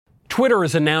Twitter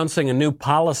is announcing a new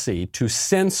policy to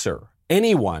censor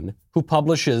anyone who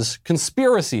publishes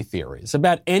conspiracy theories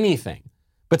about anything,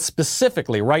 but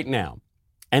specifically right now,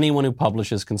 anyone who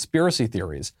publishes conspiracy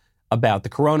theories about the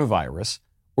coronavirus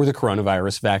or the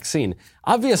coronavirus vaccine.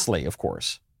 Obviously, of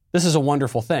course, this is a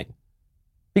wonderful thing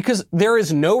because there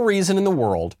is no reason in the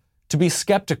world to be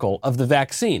skeptical of the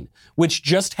vaccine, which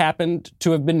just happened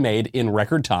to have been made in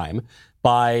record time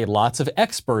by lots of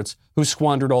experts who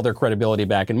squandered all their credibility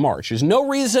back in March. There's no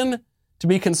reason to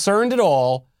be concerned at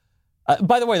all.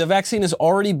 By the way, the vaccine is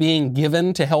already being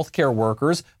given to healthcare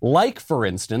workers, like, for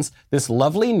instance, this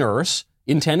lovely nurse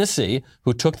in Tennessee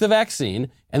who took the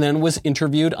vaccine and then was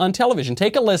interviewed on television.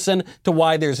 Take a listen to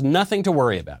why there's nothing to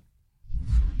worry about.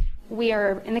 We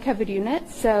are in the COVID unit,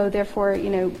 so therefore,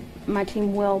 my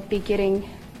team will be getting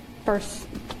first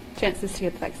chances to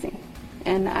get the vaccine.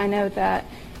 And I know that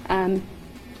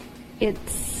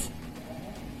it's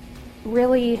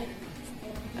really,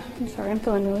 I'm sorry, I'm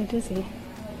feeling really dizzy.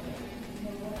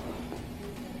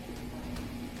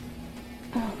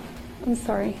 Oh, I'm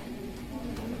sorry.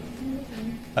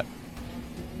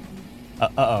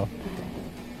 Uh-oh.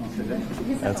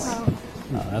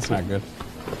 That's not good.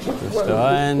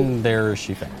 And there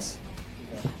she faints.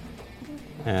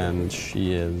 And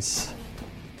she is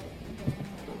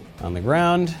on the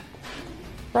ground.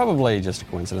 Probably just a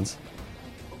coincidence.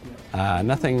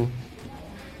 Nothing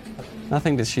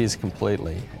that she's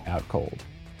completely out cold.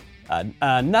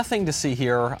 Nothing to see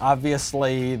here.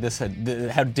 Obviously,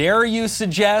 how dare you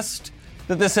suggest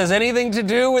that this has anything to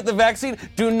do with the vaccine?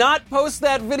 Do not post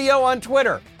that video on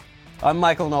Twitter. I'm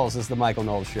Michael Knowles. This is The Michael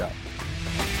Knowles Show.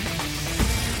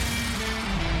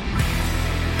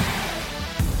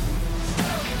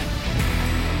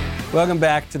 Welcome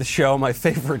back to the show. My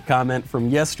favorite comment from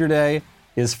yesterday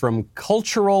is from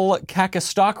Cultural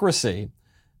Kakistocracy,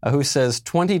 who says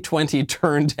 2020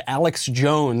 turned Alex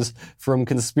Jones from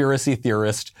conspiracy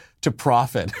theorist to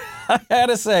prophet. I had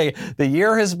to say, the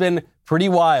year has been pretty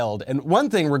wild. And one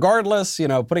thing, regardless,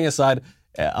 putting aside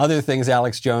other things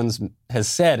Alex Jones has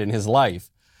said in his life,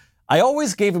 I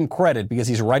always gave him credit because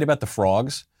he's right about the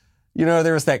frogs.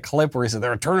 There was that clip where he said,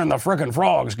 they're turning the frickin'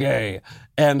 frogs gay.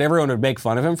 And everyone would make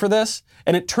fun of him for this.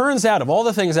 And it turns out, of all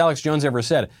the things Alex Jones ever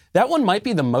said, that one might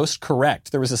be the most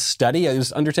correct. There was a study, it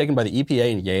was undertaken by the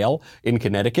EPA in Yale, in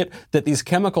Connecticut, that these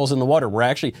chemicals in the water were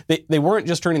actually, they weren't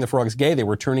just turning the frogs gay, they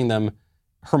were turning them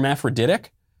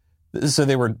hermaphroditic. So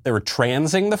they were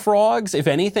transing the frogs. If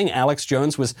anything, Alex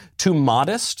Jones was too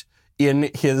modest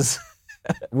in his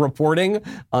reporting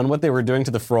on what they were doing to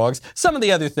the frogs. Some of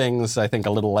the other things, I think, a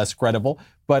little less credible,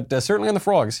 but certainly on the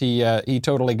frogs, he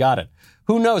totally got it.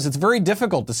 Who knows? It's very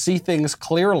difficult to see things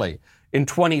clearly in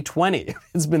 2020.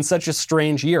 It's been such a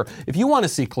strange year. If you want to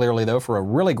see clearly, though, for a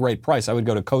really great price, I would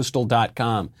go to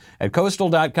Coastal.com. At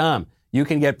Coastal.com, you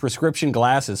can get prescription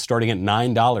glasses starting at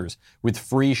 $9 with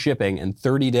free shipping and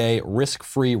 30-day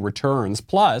risk-free returns.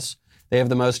 Plus, they have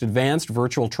the most advanced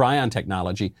virtual try-on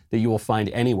technology that you will find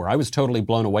anywhere. I was totally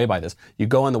blown away by this. You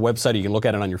go on the website, you can look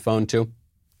at it on your phone too.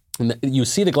 And you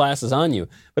see the glasses on you,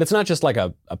 but it's not just like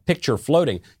a picture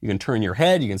floating. You can turn your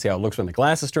head, you can see how it looks when the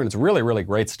glasses turn. It's really, really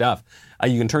great stuff.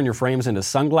 You can turn your frames into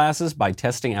sunglasses by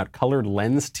testing out colored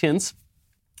lens tints.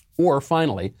 Or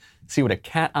finally, see what a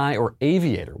cat eye or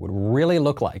aviator would really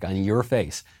look like on your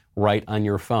face right on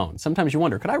your phone. Sometimes you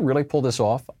wonder, could I really pull this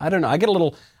off? I don't know. I get a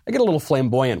little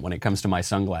flamboyant when it comes to my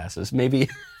sunglasses. Maybe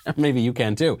you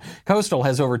can too. Coastal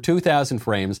has over 2,000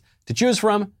 frames to choose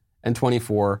from and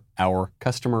 24-hour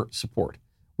customer support.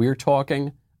 We're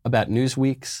talking about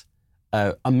Newsweek's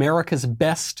America's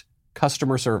Best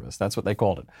Customer Service. That's what they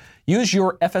called it. Use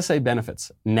your FSA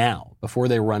benefits now before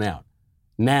they run out.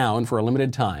 Now, and for a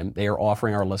limited time, they are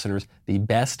offering our listeners the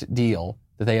best deal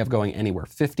that they have going anywhere,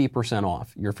 50%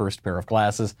 off your first pair of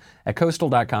glasses at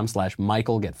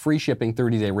Coastal.com/Michael. Get free shipping,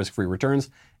 30-day risk-free returns,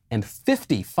 and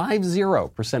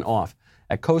 50% off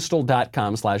at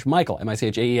Coastal.com/Michael,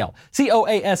 M-I-C-H-A-E-L,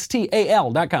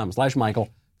 Coastal.com/Michael.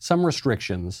 Some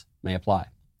restrictions may apply.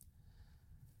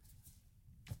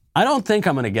 I don't think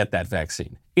I'm going to get that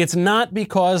vaccine. It's not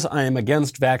because I am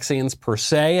against vaccines per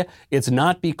se. It's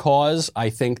not because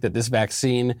I think that this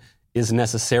vaccine is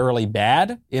necessarily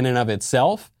bad in and of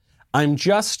itself. I'm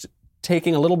just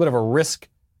taking a little bit of a risk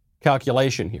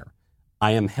calculation here.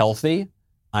 I am healthy.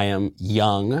 I am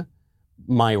young.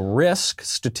 My risk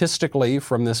statistically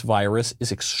from this virus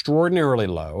is extraordinarily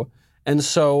low. And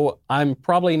so I'm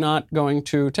probably not going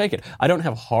to take it. I don't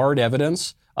have hard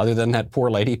evidence other than that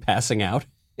poor lady passing out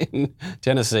in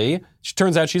Tennessee. It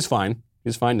turns out she's fine.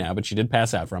 She's fine now, but she did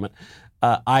pass out from it.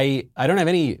 I don't have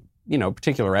any,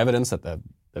 particular evidence that the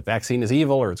the vaccine is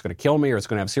evil or it's going to kill me or it's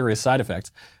going to have serious side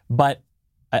effects. But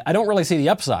I don't really see the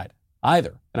upside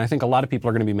either. And I think a lot of people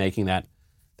are going to be making that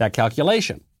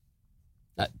calculation.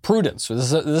 Prudence.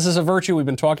 This is a virtue we've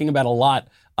been talking about a lot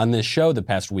on this show the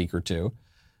past week or two.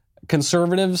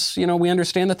 Conservatives, we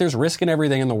understand that there's risk in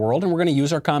everything in the world, and we're going to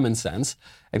use our common sense.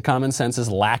 And common sense is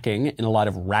lacking in a lot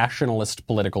of rationalist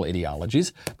political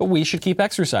ideologies, but we should keep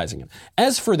exercising it.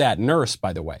 As for that nurse,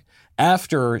 by the way,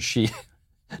 after she...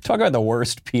 Talk about the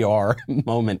worst PR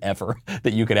moment ever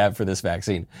that you could have for this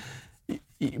vaccine.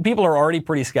 People are already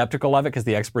pretty skeptical of it because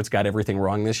the experts got everything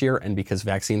wrong this year and because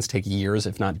vaccines take years,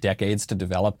 if not decades, to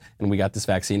develop, and we got this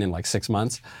vaccine in like 6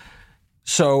 months.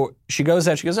 So she goes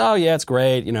out, she goes, oh yeah, it's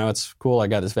great, it's cool, I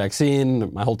got this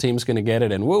vaccine, my whole team's going to get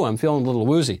it, and woo, I'm feeling a little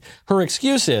woozy. Her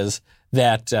excuse is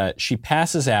that she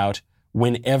passes out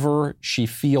whenever she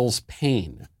feels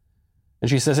pain.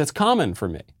 And she says, it's common for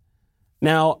me.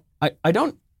 Now, I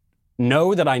don't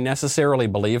know that I necessarily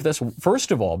believe this,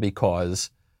 first of all, because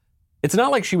it's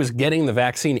not like she was getting the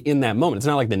vaccine in that moment. It's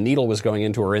not like the needle was going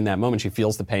into her in that moment. She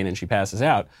feels the pain and she passes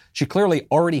out. She clearly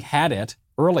already had it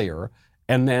earlier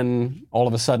and then all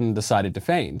of a sudden decided to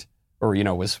faint or,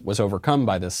 was overcome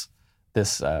by this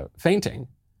fainting.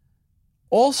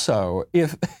 Also,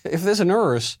 if this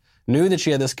nurse knew that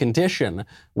she had this condition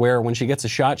where when she gets a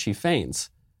shot, she faints,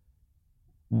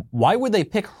 why would they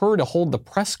pick her to hold the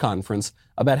press conference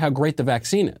about how great the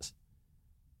vaccine is?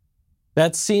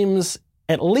 That seems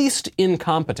at least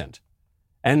incompetent.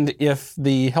 And if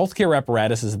the healthcare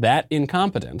apparatus is that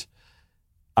incompetent,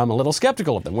 I'm a little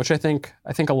skeptical of them, which I think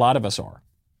a lot of us are.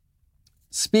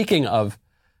 Speaking of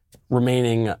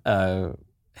remaining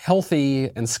healthy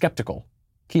and skeptical,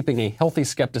 keeping a healthy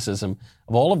skepticism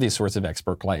of all of these sorts of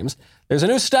expert claims, there's a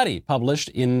new study published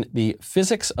in the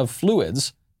Physics of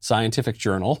Fluids scientific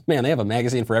journal. Man, they have a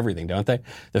magazine for everything, don't they?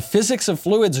 The Physics of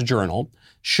Fluids journal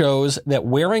shows that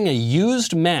wearing a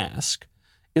used mask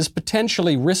is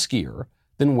potentially riskier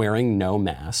than wearing no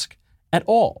mask at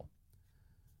all.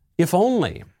 If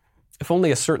only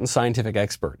a certain scientific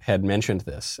expert had mentioned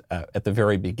this at the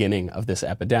very beginning of this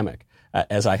epidemic,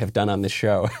 as I have done on this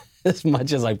show, as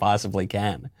much as I possibly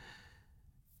can.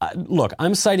 Look,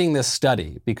 I'm citing this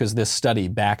study because this study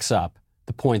backs up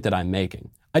the point that I'm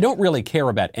making. I don't really care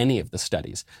about any of the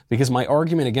studies because my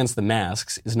argument against the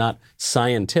masks is not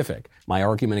scientific. My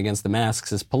argument against the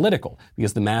masks is political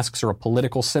because the masks are a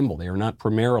political symbol. They are not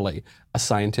primarily a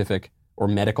scientific or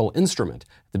medical instrument.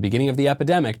 At the beginning of the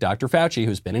epidemic, Dr. Fauci,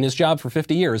 who's been in his job for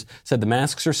 50 years, said the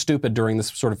masks are stupid during this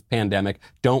sort of pandemic.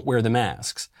 Don't wear the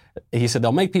masks. He said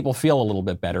they'll make people feel a little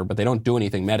bit better, but they don't do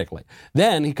anything medically.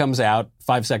 Then he comes out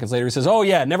 5 seconds later, he says, oh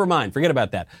yeah, never mind, forget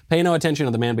about that. Pay no attention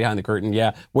to the man behind the curtain.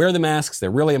 Yeah, wear the masks,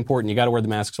 they're really important, you gotta wear the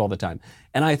masks all the time.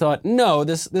 And I thought, no,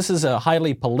 this is a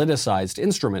highly politicized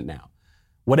instrument now.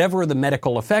 Whatever the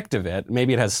medical effect of it,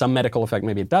 maybe it has some medical effect,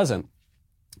 maybe it doesn't.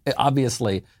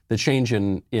 Obviously, the change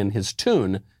in his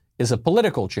tune is a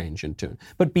political change in tune.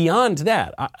 But beyond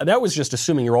that, that was just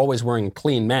assuming you're always wearing a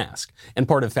clean mask. And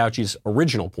part of Fauci's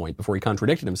original point, before he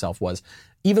contradicted himself, was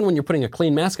even when you're putting a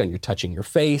clean mask on, you're touching your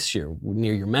face, you're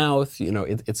near your mouth,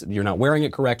 you're not wearing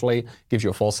it correctly, gives you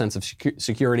a false sense of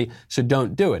security. So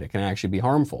don't do it. It can actually be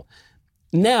harmful.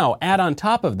 Now, add on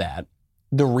top of that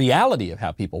the reality of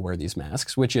how people wear these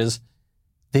masks, which is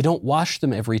they don't wash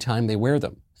them every time they wear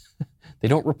them. They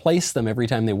don't replace them every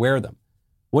time they wear them.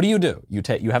 What do?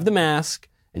 You have the mask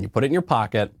and you put it in your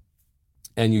pocket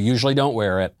and you usually don't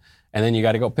wear it. And then you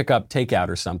got to go pick up takeout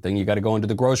or something. You got to go into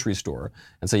the grocery store.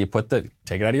 And so you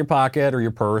take it out of your pocket or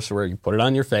your purse or you put it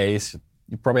on your face.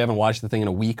 You probably haven't washed the thing in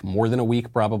a week, more than a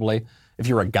week probably. If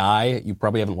you're a guy, you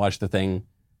probably haven't washed the thing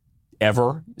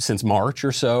ever since March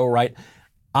or so, right?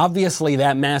 Obviously,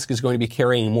 that mask is going to be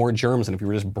carrying more germs than if you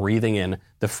were just breathing in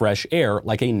the fresh air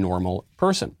like a normal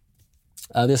person.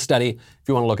 This study, if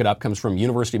you want to look it up, comes from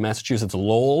University of Massachusetts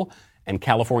Lowell and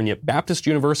California Baptist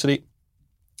University.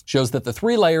 Shows that the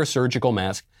 3-layer surgical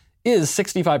mask is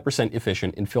 65%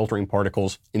 efficient in filtering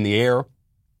particles in the air.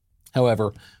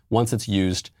 However, once it's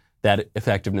used, that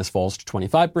effectiveness falls to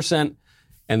 25%.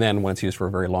 And then when it's used for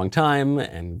a very long time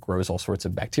and grows all sorts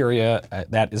of bacteria,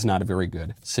 that is not a very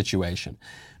good situation.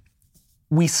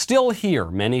 We still hear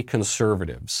many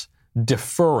conservatives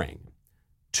deferring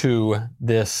to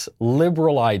this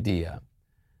liberal idea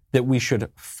that we should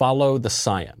follow the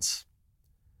science.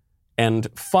 And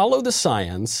follow the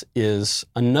science is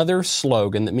another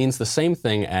slogan that means the same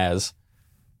thing as,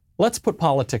 let's put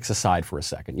politics aside for a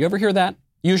second. You ever hear that?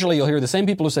 Usually you'll hear the same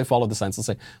people who say follow the science. They'll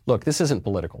say, look, this isn't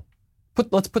political.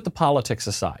 Let's put the politics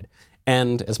aside.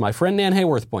 And as my friend Nan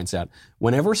Hayworth points out,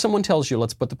 whenever someone tells you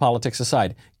let's put the politics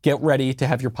aside, get ready to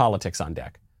have your politics on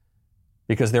deck.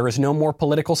 because there is no more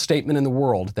political statement in the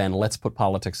world than let's put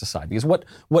politics aside. Because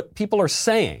what people are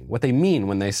saying, what they mean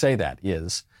when they say that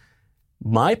is,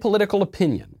 my political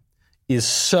opinion is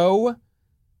so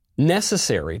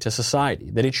necessary to society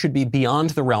that it should be beyond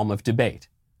the realm of debate.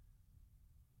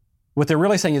 What they're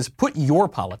really saying is put your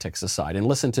politics aside and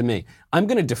listen to me. I'm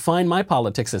going to define my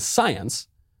politics as science,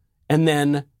 and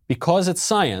then because it's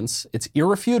science, it's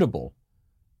irrefutable,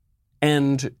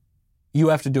 and you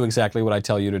have to do exactly what I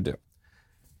tell you to do.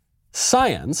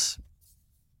 Science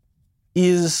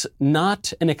is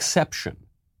not an exception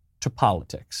to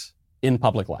politics in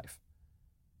public life.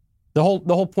 The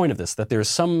whole point of this, that there's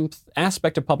some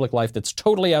aspect of public life that's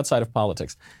totally outside of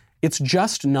politics, it's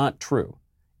just not true.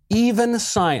 Even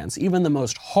science, even the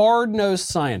most hard-nosed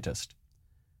scientist,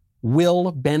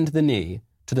 will bend the knee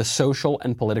to the social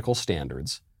and political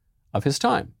standards of his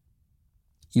time.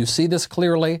 You see this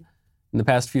clearly in the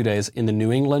past few days in the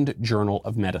New England Journal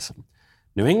of Medicine.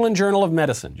 New England Journal of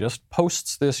Medicine just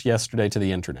posts this yesterday to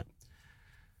the internet.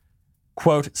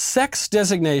 Quote, sex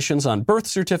designations on birth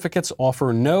certificates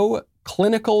offer no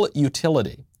clinical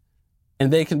utility,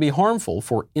 and they can be harmful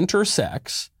for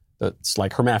intersex, that's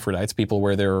like hermaphrodites, people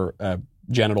where their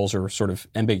genitals are sort of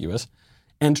ambiguous,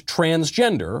 and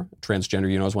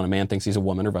transgender, you know, is when a man thinks he's a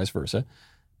woman or vice versa,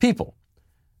 people.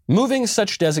 Moving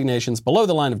such designations below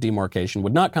the line of demarcation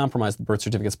would not compromise the birth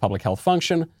certificate's public health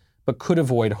function, but could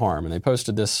avoid harm. And they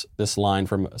posted this line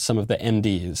from some of the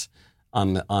MDs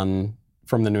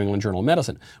from the New England Journal of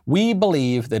Medicine. We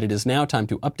believe that it is now time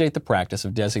to update the practice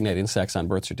of designating sex on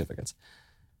birth certificates.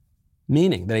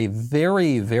 Meaning that a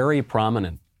very, very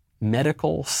prominent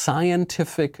medical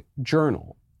scientific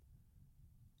journal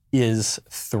is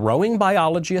throwing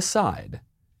biology aside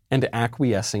and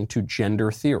acquiescing to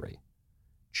gender theory.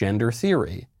 Gender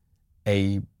theory,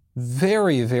 a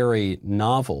very, very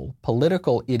novel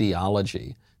political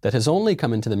ideology that has only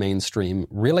come into the mainstream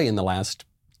really in the last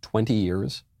 20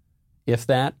 years, if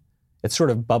that. It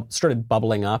sort of started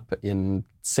bubbling up in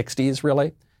 60s,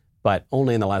 really, but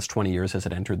only in the last 20 years has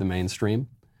it entered the mainstream.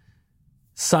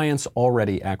 Science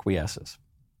already acquiesces.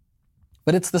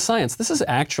 But it's the science. This is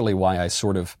actually why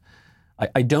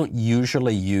I don't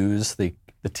usually use the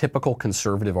typical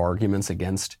conservative arguments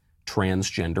against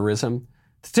transgenderism.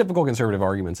 The typical conservative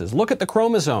arguments is, look at the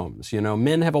chromosomes. You know,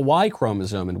 men have a Y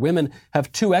chromosome and women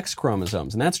have two X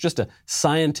chromosomes, and that's just a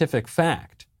scientific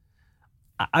fact.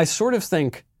 I sort of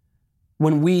think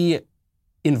when we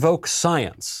invoke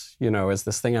science, you know, as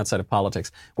this thing outside of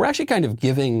politics, we're actually kind of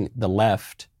giving the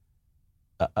left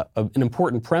an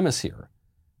important premise here,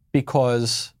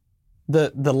 because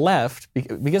the left,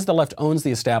 because the left owns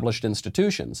the established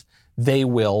institutions, they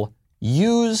will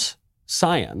use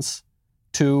science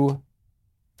to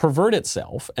pervert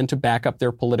itself and to back up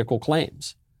their political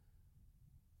claims.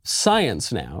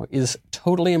 Science now is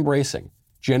totally embracing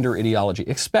gender ideology.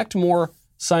 Expect more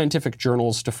scientific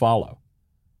journals to follow.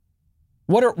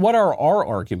 What are our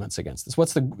arguments against this?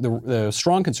 What's the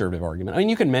strong conservative argument? I mean,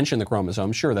 you can mention the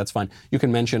chromosome, sure, that's fine. You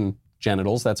can mention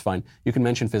genitals, that's fine. You can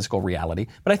mention physical reality.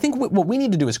 But I think what we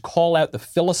need to do is call out the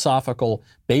philosophical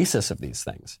basis of these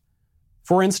things.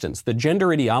 For instance, the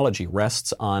gender ideology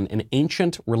rests on an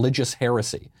ancient religious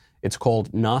heresy. It's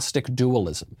called Gnostic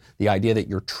dualism, the idea that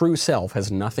your true self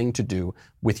has nothing to do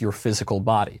with your physical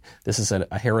body. This is a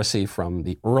heresy from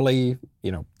the early,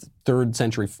 3rd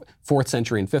century, 4th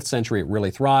century, and 5th century. It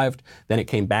really thrived. Then it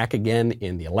came back again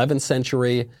in the 11th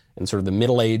century and sort of the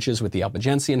Middle Ages with the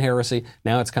Albigensian heresy.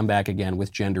 Now it's come back again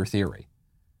with gender theory.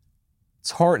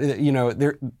 It's hard,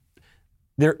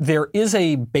 there is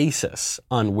a basis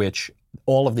on which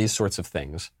all of these sorts of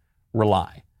things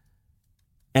rely.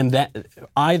 And that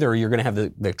either you're going to have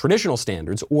the traditional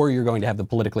standards or you're going to have the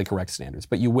politically correct standards.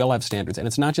 But you will have standards. And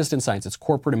it's not just in science, it's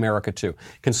corporate America too.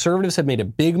 Conservatives have made a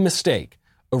big mistake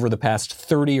over the past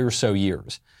 30 or so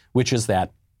years, which is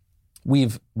that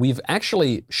we've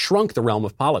actually shrunk the realm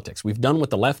of politics. We've done what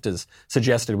the left has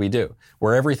suggested we do,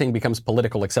 where everything becomes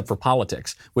political except for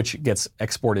politics, which gets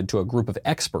exported to a group of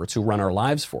experts who run our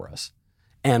lives for us.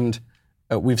 And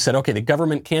we've said, okay, the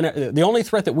government the only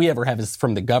threat that we ever have is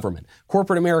from the government.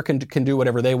 Corporate America can do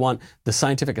whatever they want. The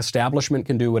scientific establishment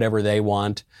can do whatever they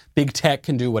want. Big tech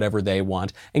can do whatever they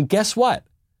want. And guess what?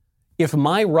 If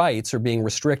my rights are being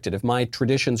restricted, if my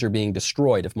traditions are being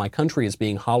destroyed, if my country is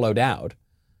being hollowed out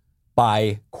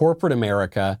by corporate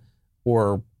America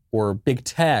or big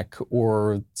tech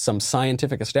or some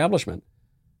scientific establishment,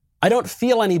 I don't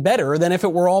feel any better than if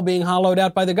it were all being hollowed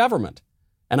out by the government.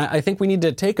 And I think we need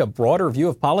to take a broader view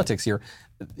of politics here.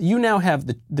 You now have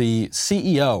the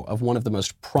CEO of one of the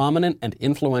most prominent and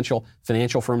influential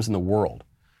financial firms in the world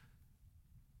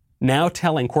now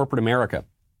telling corporate America,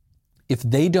 if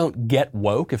they don't get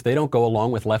woke, if they don't go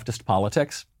along with leftist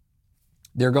politics,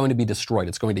 they're going to be destroyed.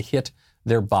 It's going to hit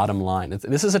their bottom line.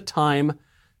 This is a time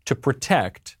to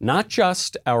protect not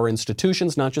just our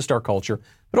institutions, not just our culture,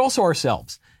 but also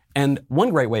ourselves. And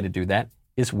one great way to do that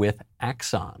is with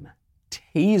Axon,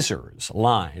 Taser's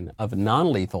line of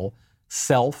non-lethal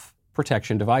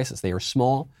self-protection devices. They are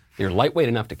small, they are lightweight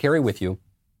enough to carry with you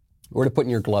or to put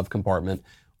in your glove compartment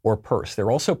or purse.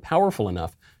 They're also powerful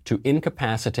enough to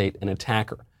incapacitate an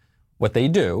attacker. What they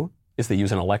do is they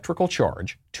use an electrical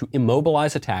charge to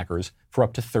immobilize attackers for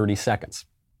up to 30 seconds.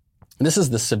 And this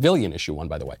is the civilian issue one,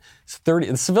 by the way.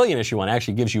 The civilian issue one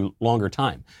actually gives you longer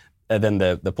time than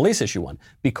the police issue one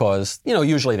because,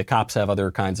 usually the cops have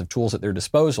other kinds of tools at their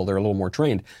disposal. They're a little more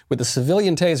trained. With the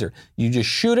civilian taser, you just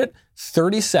shoot it.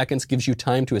 30 seconds gives you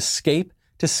time to escape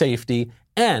to safety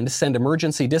and send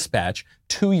emergency dispatch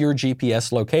to your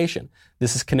GPS location.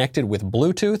 This is connected with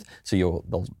Bluetooth, so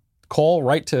they'll call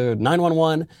right to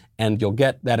 911 and you'll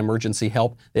get that emergency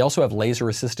help. They also have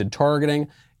laser-assisted targeting.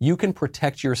 You can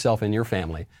protect yourself and your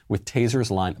family with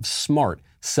Taser's line of smart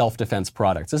self-defense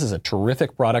products. This is a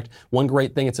terrific product. One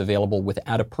great thing, it's available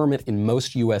without a permit in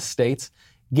most U.S. states.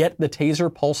 Get the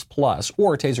Taser Pulse Plus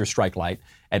or Taser Strike Light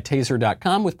at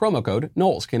Taser.com with promo code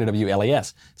Knowles,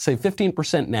 Knowles. Save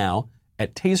 15% now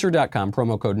at Taser.com,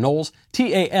 promo code Knowles,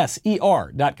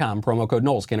 Taser.com, promo code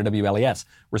Knowles, Knowles.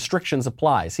 Restrictions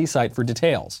apply. See site for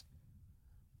details.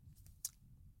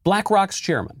 BlackRock's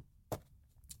chairman,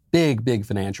 big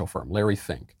financial firm, Larry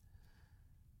Fink,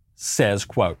 says,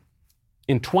 quote,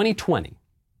 in 2020,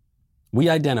 we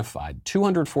identified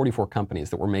 244 companies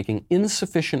that were making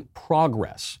insufficient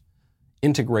progress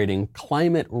integrating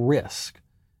climate risk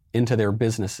into their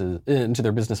businesses, into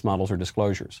their business models or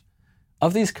disclosures.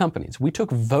 Of these companies, we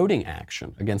took voting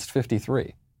action against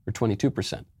 53, or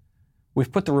 22%.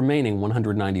 We've put the remaining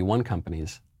 191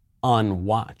 companies on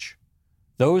watch.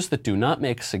 Those that do not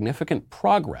make significant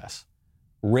progress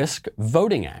risk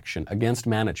voting action against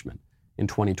management in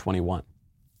 2021.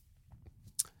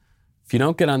 If you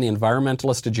don't get on the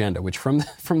environmentalist agenda, which from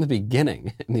the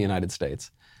beginning in the United States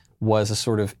was a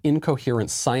sort of incoherent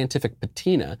scientific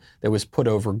patina that was put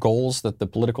over goals that the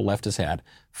political left has had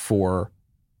for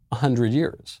 100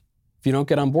 years. If you don't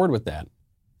get on board with that,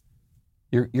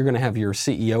 you're going to have your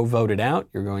CEO voted out.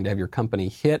 You're going to have your company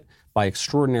hit by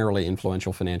extraordinarily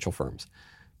influential financial firms.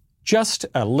 Just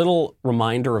a little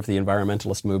reminder of the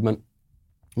environmentalist movement.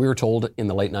 We were told in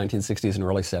the late 1960s and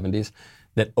early 70s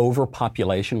that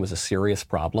overpopulation was a serious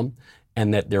problem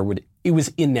and that it was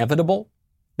inevitable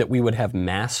that we would have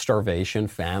mass starvation,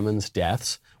 famines,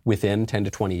 deaths within 10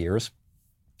 to 20 years.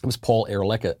 It was Paul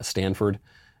Ehrlich, a Stanford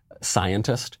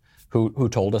scientist, who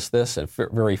told us this, a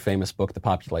very famous book, The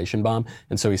Population Bomb.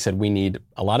 And so he said, we need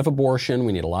a lot of abortion,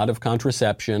 we need a lot of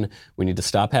contraception, we need to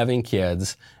stop having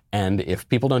kids, and if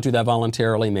people don't do that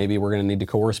voluntarily, maybe we're going to need to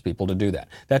coerce people to do that.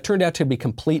 That turned out to be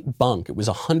complete bunk. It was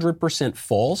 100%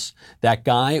 false. That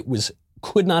guy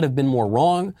could not have been more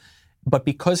wrong, but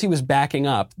because he was backing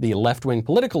up the left-wing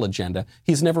political agenda,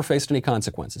 he's never faced any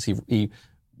consequences. He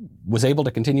was able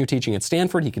to continue teaching at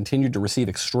Stanford. He continued to receive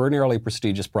extraordinarily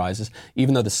prestigious prizes,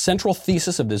 even though the central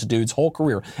thesis of this dude's whole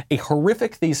career, a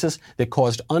horrific thesis that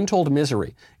caused untold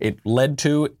misery. It led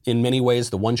to, in many ways,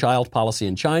 the one-child policy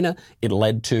in China. It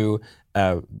led to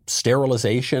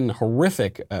sterilization,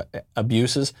 horrific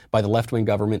abuses by the left-wing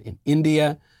government in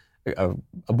India,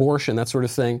 abortion, that sort of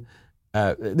thing.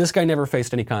 This guy never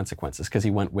faced any consequences because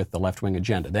he went with the left-wing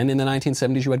agenda. Then in the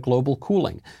 1970s, you had global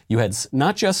cooling. You had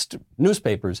not just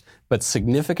newspapers, but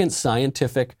significant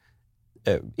scientific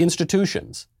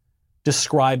institutions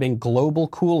describing global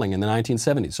cooling in the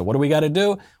 1970s. So what do we got to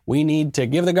do? We need to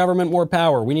give the government more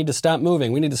power. We need to stop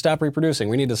moving. We need to stop reproducing.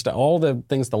 We need to stop all the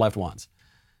things the left wants.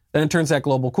 Then it turns out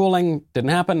global cooling didn't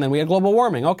happen. Then we had global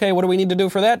warming. Okay, what do we need to do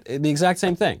for that? The exact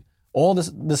same thing. All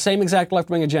this, the same exact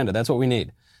left-wing agenda. That's what we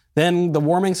need. Then the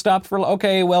warming stopped for,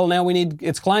 okay, well, now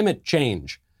it's climate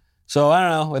change. So I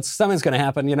don't know, something's going to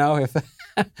happen, if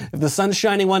the sun's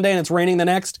shining one day and it's raining the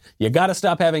next, you got to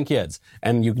stop having kids.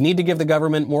 And you need to give the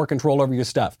government more control over your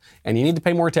stuff. And you need to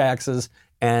pay more taxes,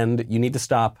 and you need to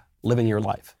stop living your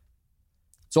life.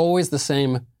 It's always the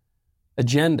same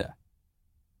agenda.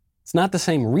 It's not the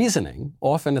same reasoning.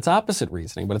 Often it's opposite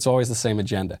reasoning, but it's always the same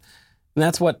agenda. And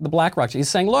that's what the BlackRock, he's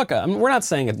saying, look, we're not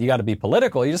saying that you got to be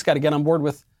political. You just got to get on board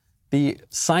with the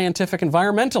scientific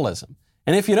environmentalism.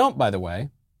 And if you don't, by the way,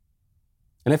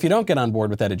 and if you don't get on board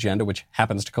with that agenda, which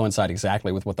happens to coincide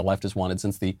exactly with what the left has wanted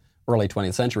since the early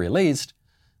 20th century at least,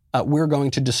 we're going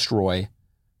to destroy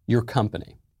your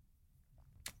company.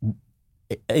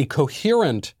 A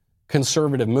coherent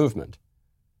conservative movement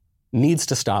needs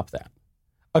to stop that.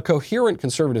 A coherent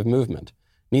conservative movement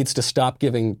needs to stop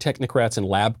giving technocrats in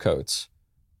lab coats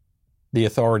the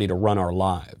authority to run our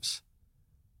lives.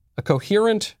 A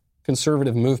coherent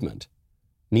conservative movement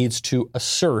needs to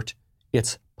assert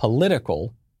its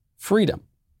political freedom.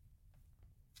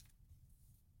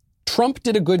 Trump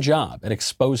did a good job at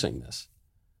exposing this.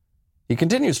 He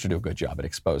continues to do a good job at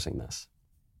exposing this.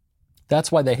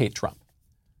 That's why they hate Trump.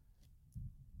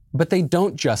 But they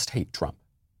don't just hate Trump.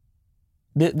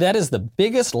 That is the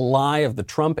biggest lie of the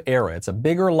Trump era. It's a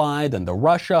bigger lie than the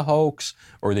Russia hoax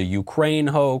or the Ukraine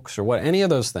hoax or any of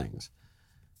those things.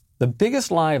 The biggest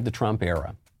lie of the Trump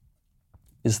era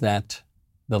is that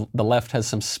the left has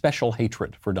some special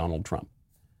hatred for Donald Trump.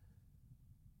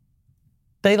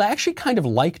 They actually kind of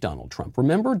like Donald Trump.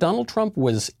 Remember, Donald Trump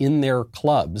was in their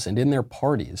clubs and in their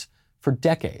parties for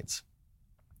decades.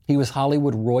 He was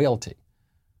Hollywood royalty,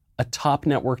 a top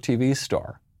network TV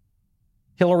star.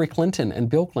 Hillary Clinton and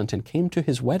Bill Clinton came to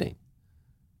his wedding.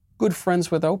 Good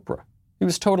friends with Oprah. He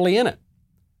was totally in it.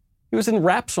 He was in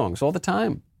rap songs all the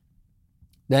time.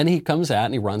 Then he comes out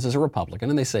and he runs as a Republican,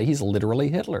 and they say he's literally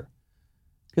Hitler.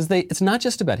 Because it's not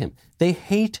just about him. They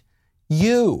hate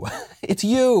you. It's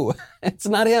you. It's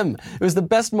not him. It was the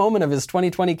best moment of his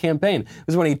 2020 campaign. It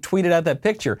was when he tweeted out that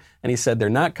picture, and he said, "They're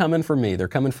not coming for me. They're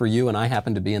coming for you, and I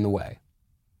happen to be in the way."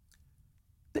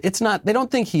 It's not, they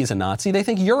don't think he's a Nazi. They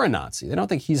think you're a Nazi. They don't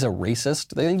think he's a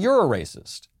racist. They think you're a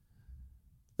racist.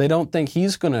 They don't think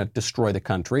he's going to destroy the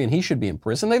country and he should be in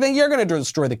prison. They think you're going to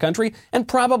destroy the country and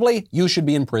probably you should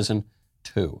be in prison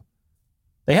too.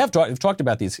 They've talked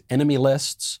about these enemy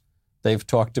lists. They've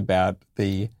talked about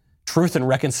the Truth and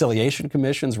Reconciliation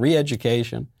Commissions,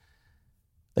 re-education.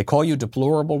 They call you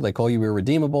deplorable. They call you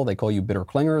irredeemable. They call you bitter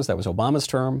clingers. That was Obama's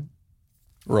term,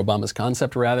 or Obama's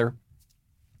concept rather.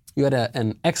 You had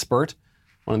an expert,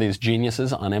 one of these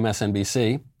geniuses on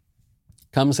MSNBC,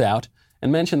 comes out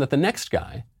and mentioned that the next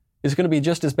guy is going to be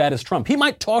just as bad as Trump. He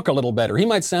might talk a little better. He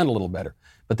might sound a little better.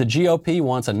 But the GOP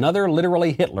wants another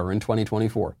literally Hitler in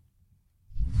 2024.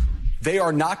 They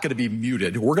are not going to be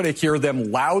muted. We're going to hear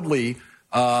them loudly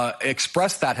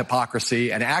express that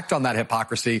hypocrisy and act on that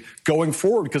hypocrisy going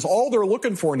forward, because all they're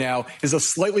looking for now is a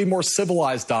slightly more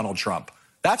civilized Donald Trump.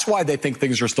 That's why they think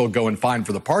things are still going fine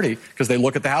for the party, because they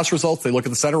look at the House results, they look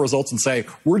at the Senate results and say,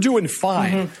 we're doing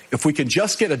fine. If we can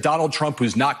just get a Donald Trump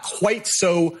who's not quite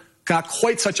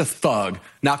such a thug,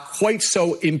 not quite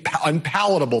so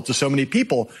unpalatable to so many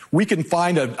people, we can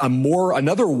find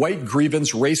another white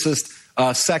grievance, racist,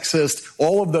 sexist,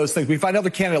 all of those things. We find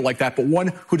another candidate like that, but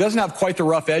one who doesn't have quite the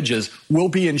rough edges will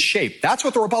be in shape. That's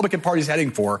what the Republican Party is heading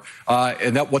for,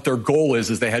 and that what their goal is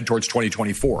as they head towards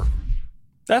 2024.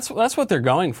 That's what they're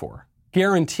going for.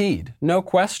 Guaranteed. No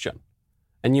question.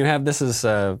 And you have, this is,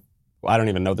 I don't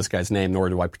even know this guy's name, nor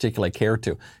do I particularly care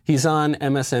to. He's on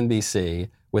MSNBC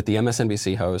with the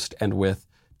MSNBC host and with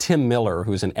Tim Miller,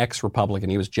 who's an ex-Republican.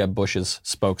 He was Jeb Bush's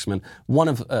spokesman. One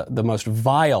of the most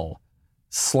vile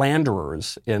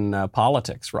slanderers in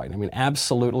politics, right? I mean,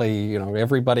 absolutely,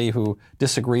 everybody who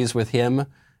disagrees with him,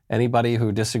 anybody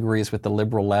who disagrees with the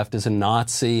liberal left is a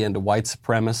Nazi and a white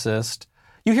supremacist.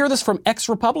 You hear this from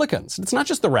ex-Republicans. It's not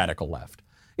just the radical left.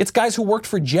 It's guys who worked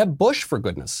for Jeb Bush, for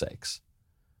goodness sakes.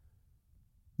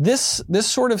 This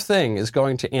sort of thing is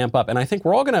going to amp up, and I think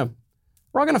we're all going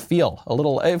to feel a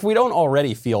little, if we don't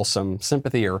already feel some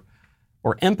sympathy or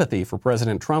empathy for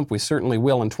President Trump, we certainly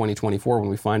will in 2024 when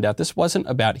we find out this wasn't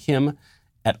about him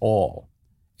at all.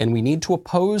 And we need to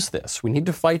oppose this. We need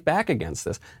to fight back against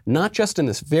this, not just in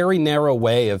this very narrow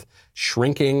way of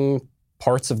shrinking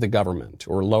parts of the government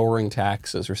or lowering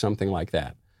taxes or something like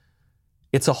that.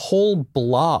 It's a whole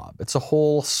blob. It's a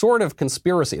whole sort of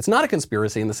conspiracy. It's not a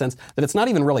conspiracy in the sense that it's not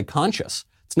even really conscious.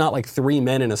 It's not like three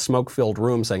men in a smoke-filled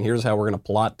room saying, here's how we're going to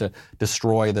plot to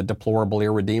destroy the deplorable,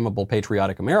 irredeemable,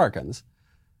 patriotic Americans.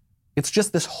 It's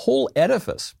just this whole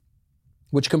edifice,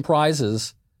 which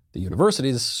comprises the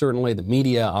universities, certainly, the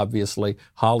media, obviously,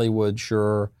 Hollywood,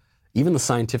 sure, even the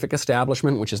scientific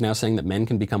establishment, which is now saying that men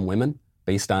can become women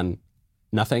based on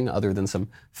nothing other than some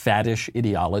faddish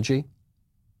ideology.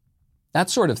 That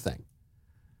sort of thing.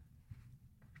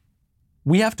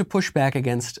 We have to push back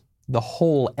against the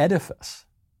whole edifice.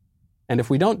 And if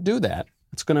we don't do that,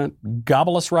 it's going to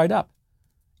gobble us right up.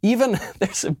 Even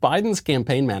there's Biden's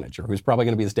campaign manager, who's probably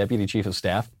going to be his deputy chief of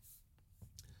staff.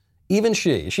 Even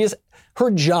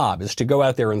her job is to go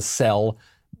out there and sell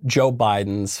Joe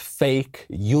Biden's fake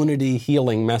unity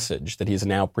healing message that he's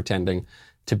now pretending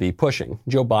to be pushing.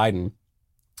 Joe Biden,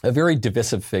 a very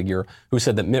divisive figure who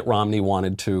said that Mitt Romney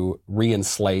wanted to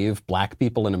re-enslave black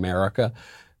people in America.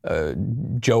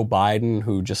 Joe Biden,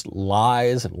 who just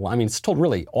lies, and he's told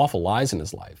really awful lies in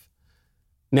his life.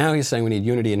 Now he's saying we need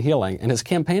unity and healing. And his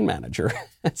campaign manager,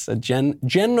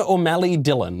 Jen O'Malley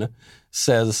Dillon,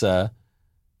 says,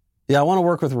 yeah, I want to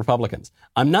work with Republicans.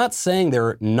 I'm not saying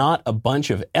they're not a bunch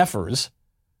of effers.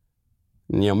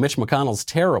 Mitch McConnell's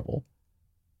terrible.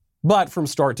 But from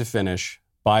start to finish,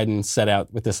 Biden set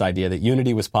out with this idea that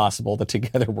unity was possible, that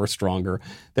together we're stronger,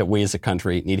 that we as a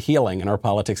country need healing, and our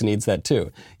politics needs that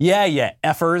too. Yeah,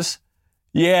 effers.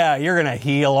 Yeah, you're going to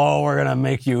heal. Oh, we're going to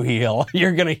make you heal.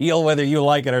 You're going to heal whether you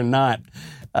like it or not.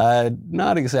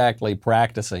 Not exactly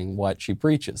practicing what she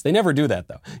preaches. They never do that,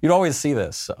 though. You'd always see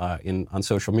this on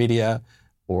social media,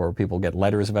 or people get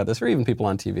letters about this, or even people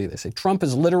on TV. They say, Trump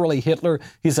is literally Hitler.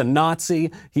 He's a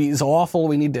Nazi. He's awful.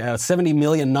 We need to have 70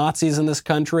 million Nazis in this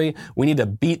country. We need to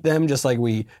beat them just like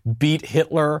we beat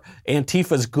Hitler.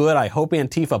 Antifa's good. I hope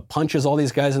Antifa punches all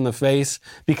these guys in the face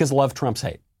because love trumps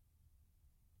hate.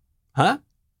 Huh?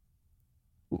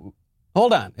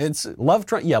 Hold on. It's love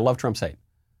Trump. Yeah, love trumps hate.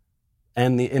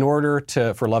 And in order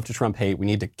for love to trump hate, we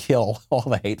need to kill all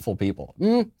the hateful people.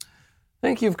 I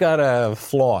think you've got a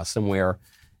flaw somewhere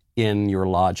in your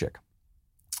logic.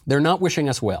 They're not wishing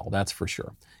us well, that's for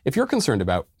sure. If you're concerned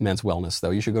about men's wellness, though,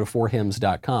 you should go to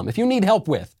forhims.com. If you need help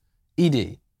with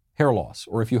ED, hair loss,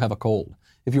 or if you have a cold,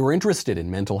 if you are interested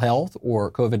in mental health or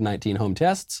COVID-19 home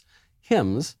tests,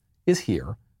 Hims is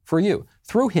here for you.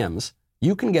 Through Hims,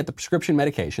 you can get the prescription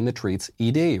medication that treats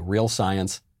ED, real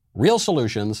science, real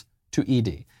solutions to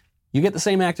ED. You get the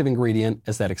same active ingredient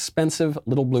as that expensive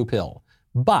little blue pill,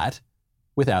 but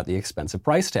without the expensive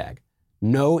price tag.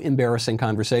 No embarrassing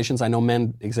conversations. I know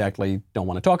men exactly don't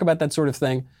want to talk about that sort of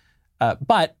thing,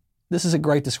 but this is a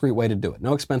great, discreet way to do it.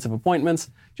 No expensive appointments.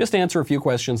 Just answer a few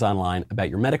questions online about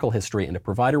your medical history, and a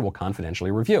provider will confidentially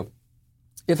review.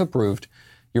 If approved,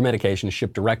 your medication is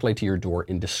shipped directly to your door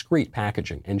in discreet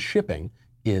packaging, and shipping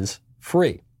is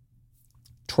free.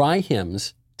 Try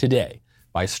Hims today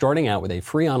by starting out with a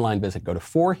free online visit. Go to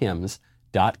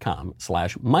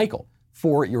forhims.com/Michael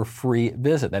for your free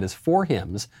visit. That is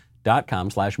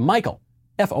forhims.com/Michael,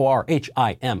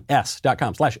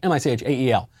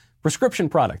 forhims.com/MICHAEL. Prescription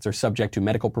products are subject to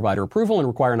medical provider approval and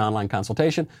require an online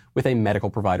consultation with a medical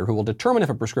provider who will determine if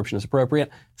a prescription is appropriate.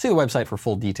 See the website for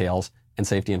full details and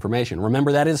safety information.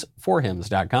 Remember, that is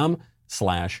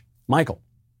forhims.com/Michael.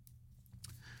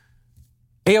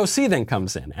 AOC then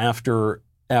comes in after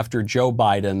Joe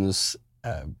Biden's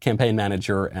campaign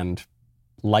manager and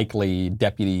likely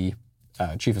deputy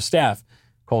chief of staff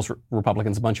calls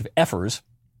Republicans a bunch of effers.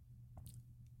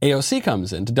 AOC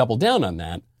comes in to double down on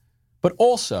that, but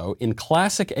also in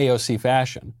classic AOC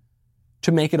fashion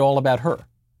to make it all about her.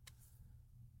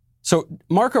 So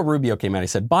Marco Rubio came out. He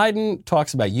said, Biden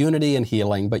talks about unity and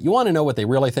healing, but you want to know what they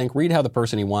really think? Read how the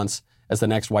person he wants as the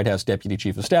next White House deputy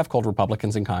chief of staff called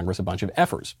Republicans in Congress a bunch of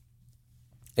effers.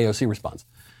 AOC responds,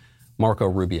 Marco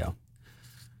Rubio,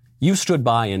 you stood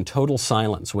by in total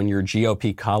silence when your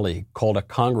GOP colleague called a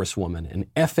congresswoman an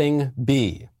effing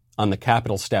B on the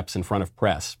Capitol steps in front of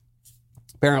press.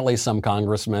 Apparently some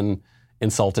congressman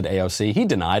insulted AOC. He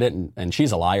denied it, and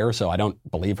she's a liar, so I don't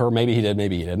believe her. Maybe he did,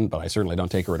 maybe he didn't, but I certainly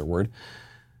don't take her at her word.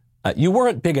 You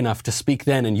weren't big enough to speak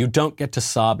then, and you don't get to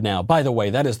sob now. By the way,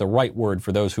 that is the right word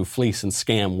for those who fleece and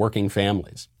scam working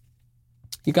families.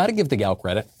 You got to give the gal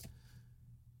credit.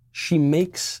 She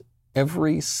makes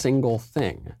every single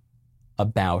thing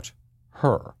about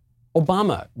her.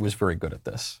 Obama was very good at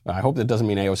this. I hope that doesn't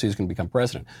mean AOC is going to become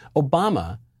president.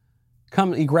 Obama,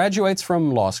 he graduates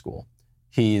from law school.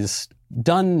 He's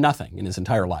done nothing in his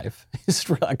entire life. He's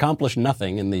accomplished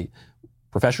nothing in the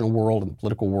professional world and the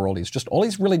political world. All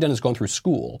he's really done is gone through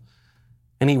school.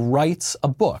 And he writes a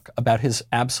book about his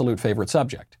absolute favorite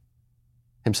subject,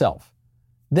 himself.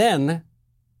 Then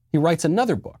he writes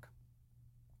another book.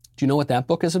 Do you know what that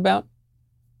book is about?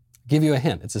 I'll give you a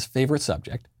hint. It's his favorite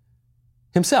subject,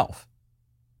 himself.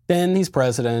 Then he's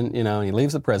president, and he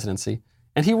leaves the presidency.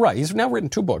 And he's now written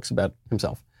 2 books about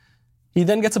himself. He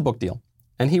then gets a book deal.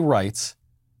 And he writes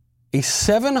a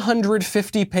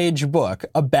 750-page book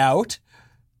about,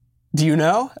 do you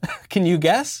know? Can you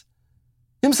guess?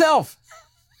 Himself.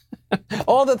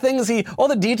 all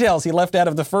the details he left out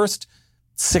of the first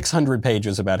 600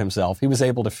 pages about himself, he was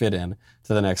able to fit in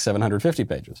to the next 750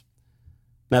 pages.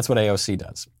 That's what AOC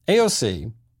does.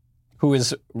 AOC, who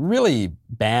is really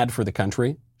bad for the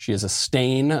country, she is a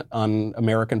stain on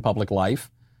American public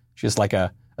life. She is like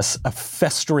a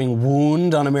festering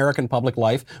wound on American public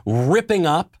life, ripping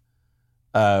up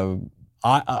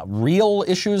real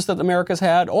issues that America's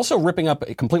had, also ripping up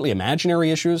completely imaginary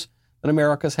issues that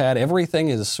America's had. Everything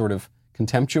is sort of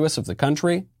contemptuous of the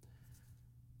country.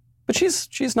 But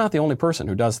she's not the only person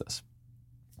who does this.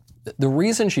 The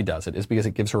reason she does it is because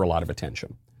it gives her a lot of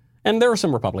attention. And there are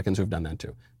some Republicans who've done that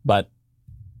too. But,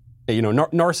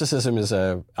 narcissism is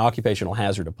an occupational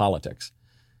hazard of politics.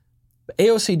 But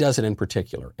AOC does it in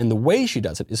particular. And the way she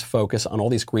does it is focus on all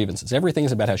these grievances. Everything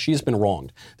is about how she's been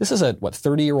wronged. This is a,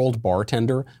 30-year-old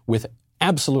bartender with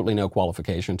absolutely no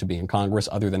qualification to be in Congress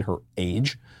other than her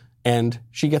age. And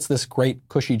she gets this great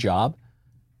cushy job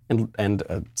and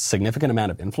a significant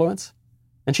amount of influence.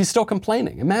 And she's still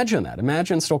complaining. Imagine that.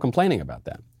 Imagine still complaining about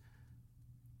that.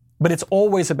 But it's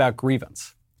always about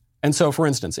grievance. And so, for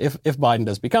instance, if Biden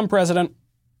does become president,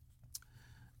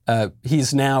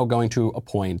 he's now going to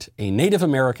appoint a Native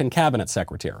American cabinet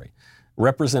secretary,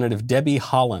 Representative Debbie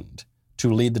Haaland,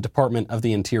 to lead the Department of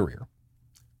the Interior.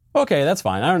 Okay, that's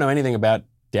fine. I don't know anything about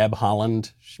Deb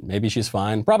Haaland. Maybe she's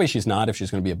fine. Probably she's not if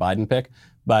she's going to be a Biden pick,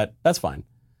 but that's fine.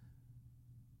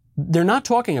 They're not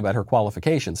talking about her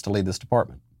qualifications to lead this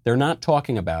department. They're not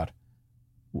talking about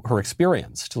her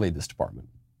experience to lead this department.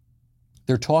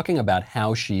 They're talking about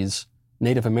how she's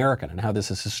Native American and how this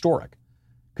is historic.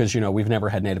 Because, we've never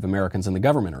had Native Americans in the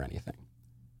government or anything.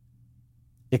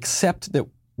 Except that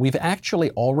we've actually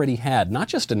already had not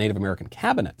just a Native American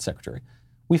cabinet secretary,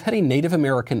 we've had a Native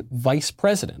American vice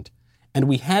president, and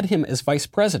we had him as vice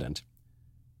president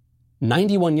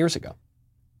 91 years ago.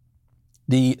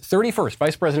 The 31st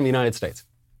vice president of the United States,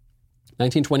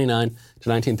 1929 to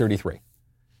 1933.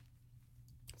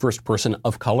 First person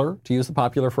of color, to use the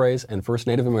popular phrase, and first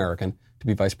Native American to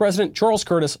be vice president, Charles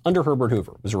Curtis under Herbert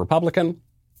Hoover. Was a Republican.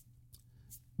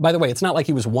 By the way, it's not like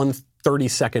he was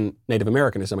 1/32nd Native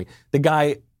American or something. The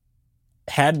guy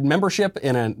had membership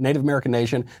in a Native American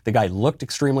nation. The guy looked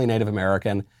extremely Native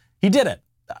American. He did it.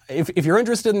 If you're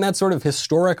interested in that sort of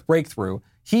historic breakthrough,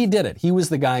 he did it. He was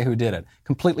the guy who did it.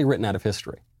 Completely written out of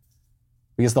history.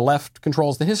 Because the left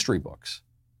controls the history books.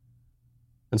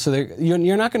 And so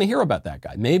you're not going to hear about that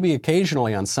guy. Maybe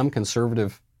occasionally on some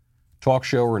conservative talk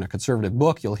show or in a conservative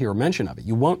book, you'll hear a mention of it.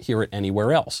 You won't hear it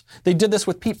anywhere else. They did this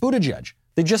with Pete Buttigieg.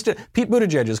 Pete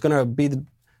Buttigieg is going to be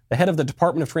the head of the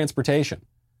Department of Transportation.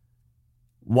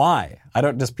 Why?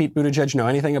 Does Pete Buttigieg know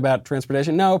anything about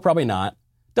transportation? No, probably not.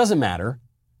 Doesn't matter.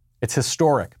 It's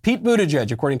historic. Pete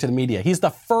Buttigieg, according to the media, he's the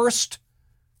first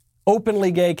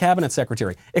openly gay cabinet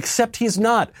secretary, except he's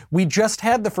not. We just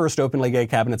had the first openly gay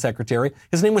cabinet secretary.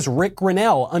 His name was Rick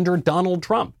Grinnell under Donald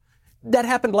Trump. That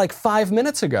happened like 5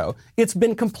 minutes ago. It's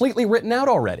been completely written out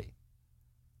already.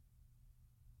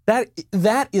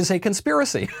 That is a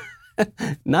conspiracy,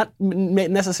 not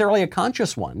necessarily a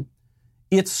conscious one.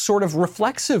 It's sort of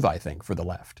reflexive, I think, for the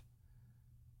left.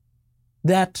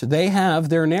 That they have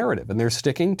their narrative and they're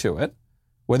sticking to it,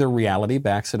 whether reality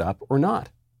backs it up or not.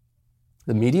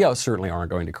 The media certainly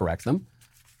aren't going to correct them.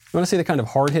 You want to see the kind of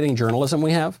hard-hitting journalism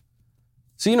we have?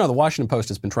 So the Washington Post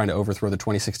has been trying to overthrow the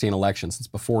 2016 election since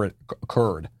before it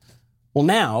occurred. Well,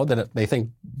 now that they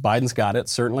think Biden's got it,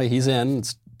 certainly he's in,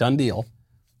 it's done deal.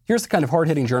 Here's the kind of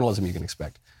hard-hitting journalism you can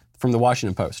expect from the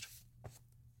Washington Post.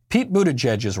 Pete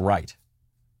Buttigieg is right.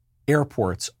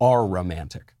 Airports are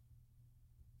romantic.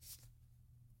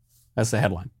 That's the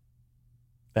headline.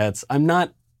 I'm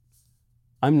not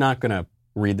going to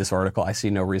read this article. I see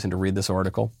no reason to read this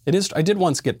article. I did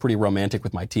once get pretty romantic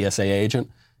with my TSA agent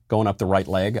going up the right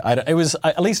leg. At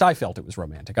least I felt it was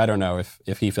romantic. I don't know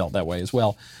if he felt that way as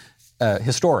well.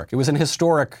 Historic. It was an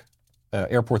historic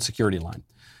airport security line.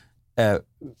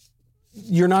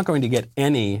 You're not going to get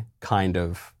any kind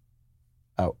of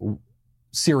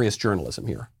serious journalism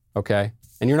here, okay?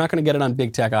 And you're not going to get it on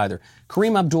big tech either.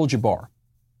 Kareem Abdul-Jabbar.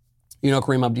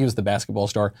 Kareem Abdul, he was the basketball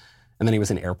star, and then he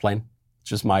was in Airplane.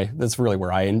 That's really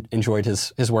where I enjoyed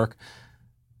his work.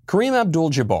 Kareem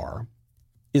Abdul-Jabbar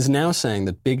is now saying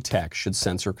that big tech should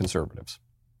censor conservatives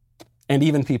and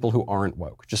even people who aren't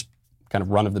woke, just kind of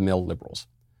run-of-the-mill liberals.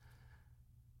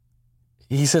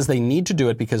 He says they need to do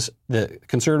it because the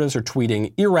conservatives are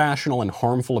tweeting irrational and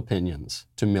harmful opinions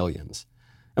to millions.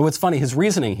 And what's funny, his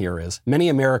reasoning here is many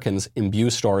Americans imbue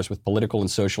stars with political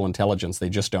and social intelligence they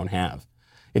just don't have.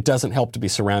 It doesn't help to be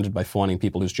surrounded by fawning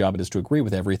people whose job it is to agree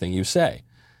with everything you say.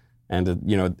 And,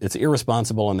 it's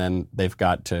irresponsible and then they've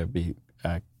got to be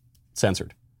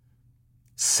censored.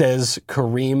 Says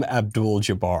Kareem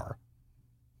Abdul-Jabbar,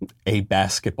 a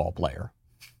basketball player,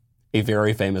 a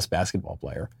very famous basketball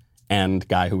player, and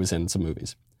guy who was in some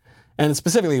movies. And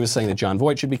specifically, he was saying that John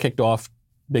Voight should be kicked off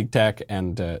big tech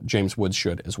and James Woods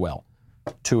should as well.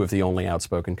 Two of the only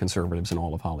outspoken conservatives in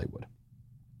all of Hollywood.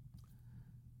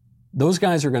 Those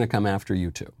guys are going to come after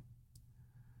you too.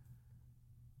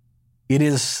 It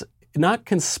is not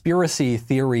conspiracy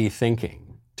theory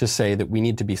thinking to say that we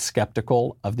need to be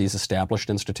skeptical of these established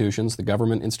institutions, the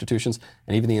government institutions,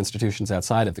 and even the institutions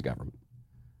outside of the government.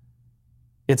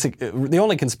 the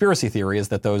only conspiracy theory is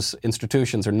that those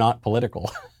institutions are not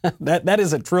political. That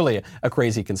is truly a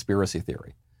crazy conspiracy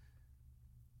theory.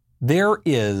 There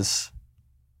is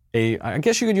I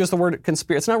guess you could use the word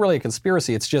conspiracy. It's not really a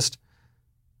conspiracy. It's just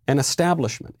an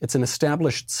establishment. It's an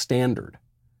established standard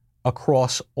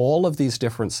across all of these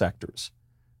different sectors,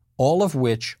 all of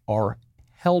which are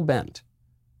hell-bent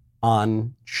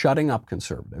on shutting up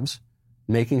conservatives,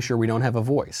 making sure we don't have a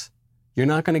voice. You're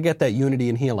not going to get that unity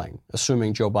and healing,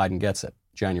 assuming Joe Biden gets it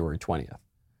January 20th.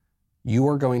 You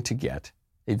are going to get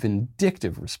a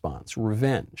vindictive response,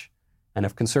 revenge. And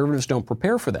if conservatives don't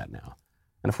prepare for that now,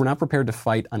 and if we're not prepared to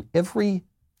fight on every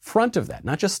front of that,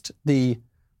 not just the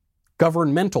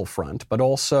governmental front, but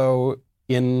also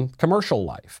in commercial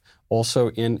life, also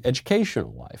in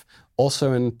educational life,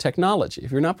 also in technology,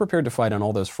 if you're not prepared to fight on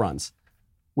all those fronts,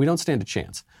 we don't stand a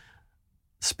chance.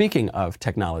 Speaking of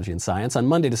technology and science, on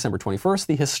Monday, December 21st,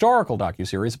 the historical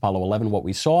docuseries Apollo 11, What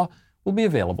We Saw, will be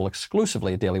available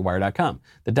exclusively at dailywire.com.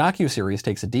 The docuseries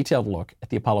takes a detailed look at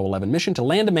the Apollo 11 mission to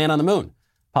land a man on the moon.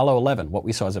 Apollo 11, What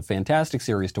We Saw, is a fantastic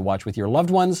series to watch with your loved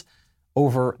ones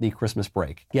over the Christmas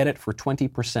break. Get it for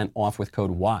 20% off with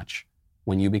code WATCH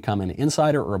when you become an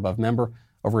insider or above member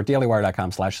over at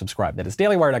dailywire.com/subscribe. That is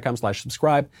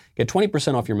dailywire.com/subscribe. Get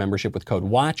 20% off your membership with code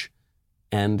WATCH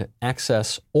and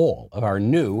access all of our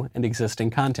new and existing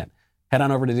content. Head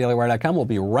on over to dailywire.com. We'll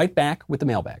be right back with the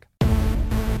mailbag.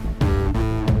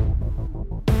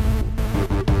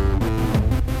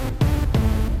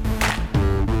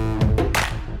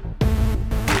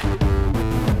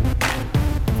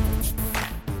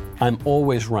 I'm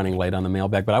always running late on the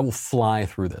mailbag, but I will fly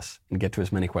through this and get to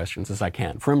as many questions as I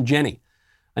can. From Jenny.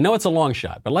 I know it's a long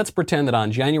shot, but let's pretend that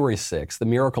on January 6th, the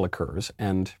miracle occurs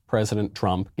and President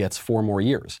Trump gets 4 more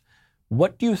years.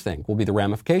 What do you think will be the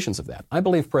ramifications of that? I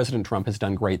believe President Trump has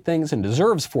done great things and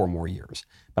deserves 4 more years,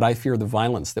 but I fear the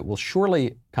violence that will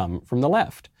surely come from the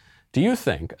left. Do you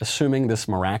think, assuming this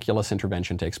miraculous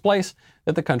intervention takes place,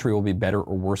 that the country will be better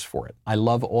or worse for it? I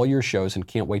love all your shows and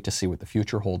can't wait to see what the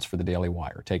future holds for the Daily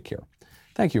Wire. Take care.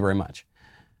 Thank you very much.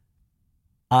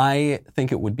 I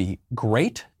think it would be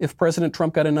great if President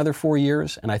Trump got another 4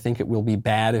 years, and I think it will be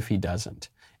bad if he doesn't.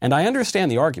 And I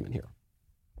understand the argument here.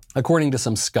 According to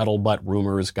some scuttlebutt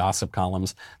rumors, gossip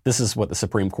columns, this is what the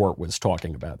Supreme Court was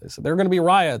talking about. They said there are going to be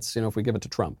riots, if we give it to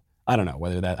Trump. I don't know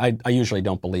whether that, I usually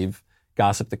don't believe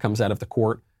gossip that comes out of the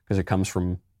court because it comes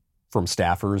from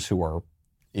staffers who are,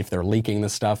 if they're leaking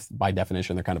this stuff, by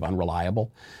definition, they're kind of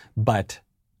unreliable. But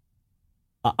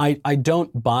I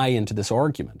don't buy into this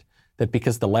argument that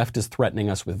because the left is threatening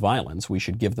us with violence, we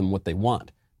should give them what they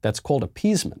want. That's called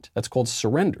appeasement. That's called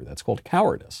surrender. That's called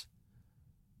cowardice.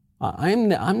 I'm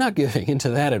not giving into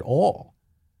that at all.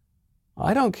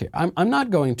 I don't care. I'm not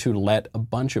going to let a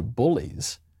bunch of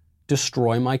bullies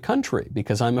destroy my country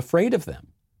because I'm afraid of them.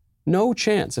 No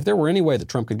chance. If there were any way that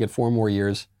Trump could get 4 more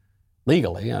years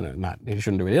legally, he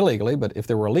shouldn't do it illegally, but if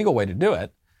there were a legal way to do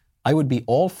it, I would be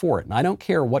all for it. And I don't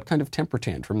care what kind of temper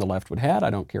tantrum the left would have. I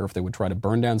don't care if they would try to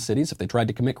burn down cities. If they tried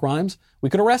to commit crimes, we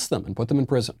could arrest them and put them in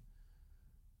prison.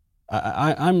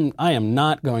 I am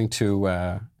not going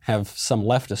to have some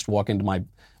leftist walk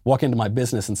into my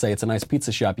business and say, it's a nice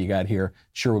pizza shop you got here.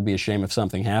 Sure would be a shame if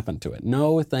something happened to it.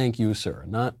 No, thank you, sir.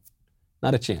 Not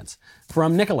a chance.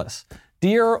 From Nicholas.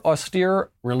 Dear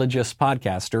austere religious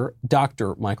podcaster,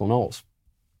 Dr. Michael Knowles.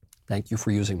 Thank you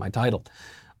for using my title.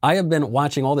 I have been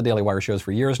watching all the Daily Wire shows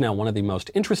for years now. One of the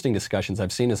most interesting discussions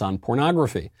I've seen is on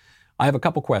pornography. I have a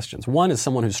couple questions. One, is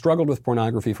someone who's struggled with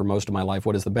pornography for most of my life,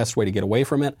 what is the best way to get away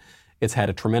from it? It's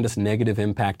had a tremendous negative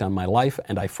impact on my life,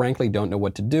 and I frankly don't know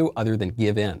what to do other than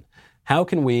give in. How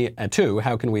can we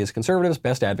as conservatives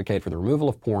best advocate for the removal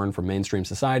of porn from mainstream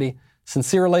society?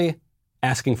 Sincerely,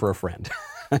 asking for a friend.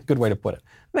 Good way to put it.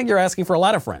 I think you're asking for a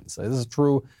lot of friends. This is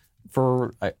true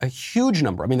for a huge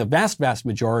number. I mean, the vast, vast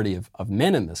majority of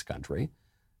men in this country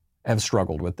have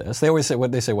struggled with this. They always say,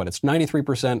 it's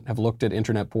 93% have looked at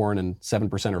internet porn and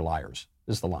 7% are liars,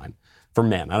 is the line. For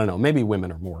men. I don't know, maybe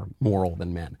women are more moral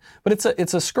than men. But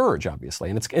it's a scourge, obviously.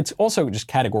 And it's also just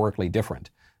categorically different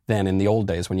than in the old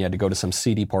days when you had to go to some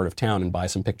seedy part of town and buy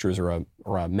some pictures or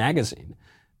a magazine.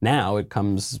 Now it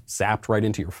comes zapped right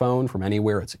into your phone from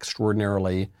anywhere. It's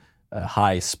extraordinarily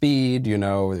high speed.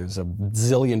 There's a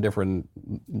zillion different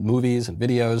movies and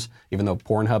videos, even though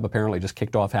Pornhub apparently just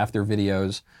kicked off half their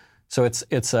videos. So it's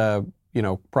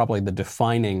probably the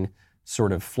defining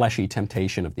sort of fleshy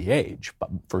temptation of the age, but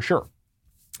for sure.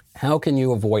 How can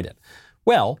you avoid it?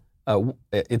 Well,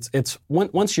 it's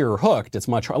once you're hooked, it's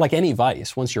much like any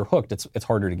vice. Once you're hooked, it's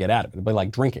harder to get out of it. But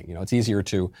like drinking, it's easier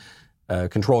to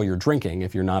control your drinking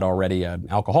if you're not already an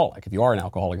alcoholic. If you are an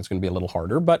alcoholic, it's going to be a little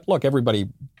harder. But look, everybody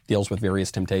deals with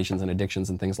various temptations and addictions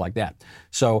and things like that.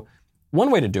 So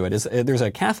one way to do it is there's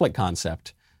a Catholic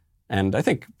concept, and I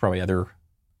think probably other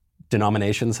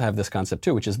denominations have this concept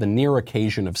too, which is the near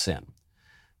occasion of sin.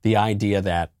 The idea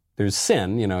that there's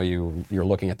sin, you're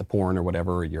looking at the porn or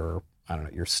whatever, you're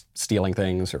stealing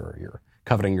things, or you're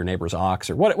coveting your neighbor's ox,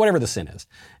 or whatever the sin is.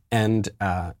 And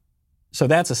so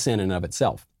that's a sin in and of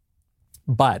itself.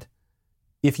 But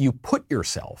if you put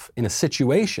yourself in a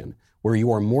situation where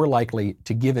you are more likely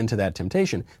to give into that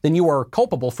temptation, then you are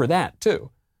culpable for that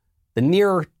too. The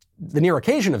near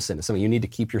occasion of sin is something you need to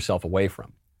keep yourself away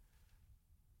from.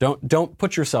 Don't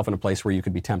put yourself in a place where you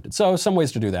could be tempted. So some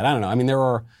ways to do that. I don't know. I mean,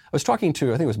 I was talking to,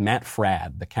 I think it was Matt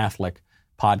Fradd, the Catholic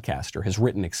podcaster, has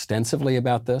written extensively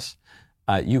about this.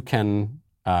 You can,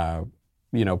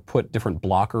 put different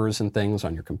blockers and things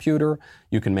on your computer.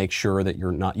 You can make sure that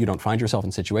you don't find yourself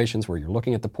in situations where you're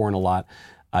looking at the porn a lot.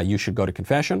 You should go to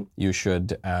confession. You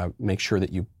should make sure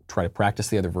that you try to practice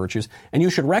the other virtues. And you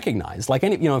should recognize, like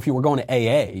if you were going to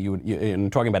AA,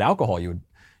 and talking about alcohol,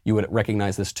 you would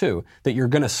recognize this too, that you're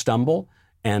going to stumble.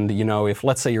 And, if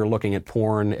let's say you're looking at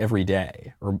porn every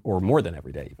day, or more than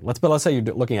every day even. Let's say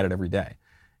you're looking at it every day.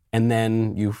 And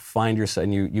then you find yourself,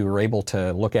 and you're able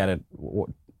to look at it,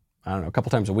 a couple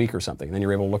times a week or something. And then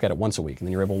you're able to look at it once a week. And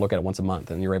then you're able to look at it once a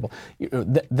month. And you're able,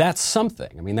 that's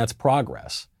something. I mean, that's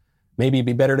progress. Maybe it'd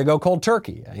be better to go cold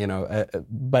turkey,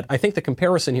 but I think the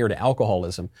comparison here to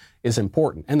alcoholism is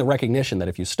important. And the recognition that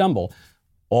if you stumble,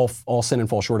 all sin and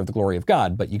fall short of the glory of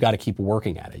God, but you got to keep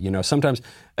working at it.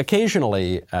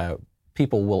 Occasionally,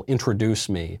 people will introduce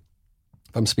me.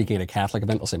 If I'm speaking at a Catholic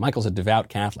event, they'll say, Michael's a devout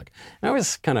Catholic. And I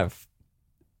always kind of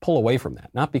pull away from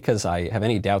that, not because I have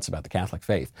any doubts about the Catholic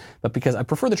faith, but because I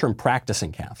prefer the term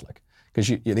practicing Catholic. Because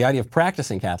the idea of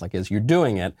practicing Catholic is you're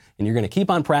doing it, and you're going to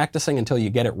keep on practicing until you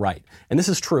get it right. And this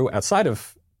is true outside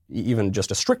of even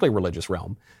just a strictly religious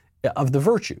realm, of the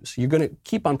virtues. You're going to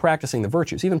keep on practicing the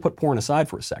virtues, even put porn aside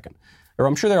for a second. Or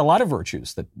I'm sure there are a lot of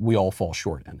virtues that we all fall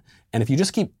short in. And if you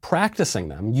just keep practicing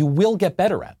them, you will get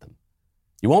better at them.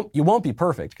 You won't be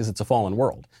perfect because it's a fallen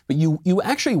world, but you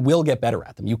actually will get better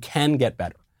at them. You can get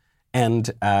better. And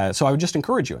so I would just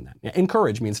encourage you in that.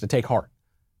 Encourage means to take heart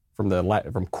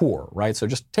from core, right? So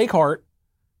just take heart,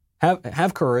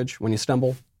 have courage when you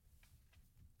stumble,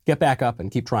 get back up and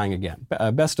keep trying again.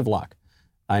 Best of luck.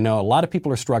 I know a lot of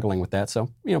people are struggling with that, so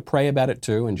pray about it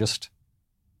too, and just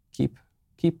keep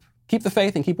the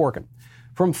faith and keep working.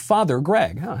 From Father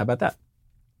Greg, how about that?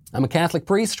 I'm a Catholic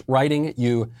priest writing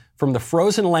you from the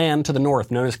frozen land to the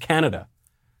north, known as Canada,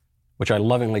 which I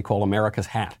lovingly call America's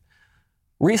hat.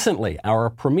 Recently, our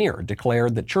premier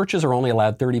declared that churches are only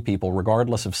allowed 30 people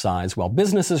regardless of size, while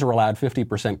businesses are allowed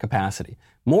 50% capacity.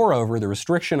 Moreover, the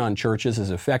restriction on churches is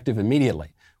effective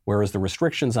immediately, whereas the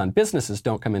restrictions on businesses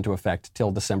don't come into effect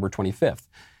till December 25th.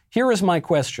 Here is my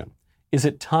question. Is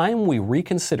it time we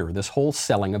reconsider this whole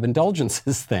selling of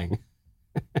indulgences thing?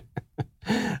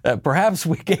 Perhaps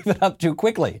we gave it up too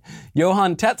quickly.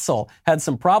 Johann Tetzel had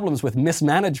some problems with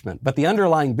mismanagement, but the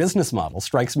underlying business model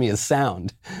strikes me as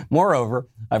sound. Moreover,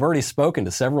 I've already spoken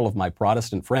to several of my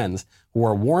Protestant friends who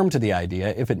are warm to the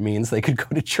idea if it means they could go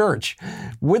to church.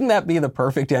 Wouldn't that be the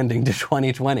perfect ending to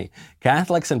 2020?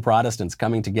 Catholics and Protestants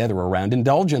coming together around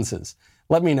indulgences.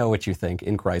 Let me know what you think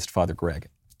in Christ, Father Greg.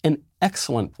 An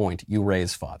excellent point you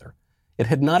raise, Father. It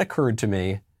had not occurred to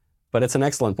me, but it's an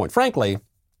excellent point. Frankly,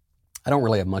 I don't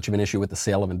really have much of an issue with the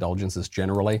sale of indulgences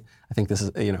generally. I think this is,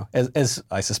 as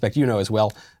I suspect you know as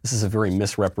well, this is a very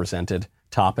misrepresented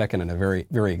topic and a very,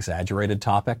 very exaggerated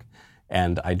topic.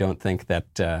 And I don't think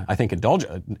that, I think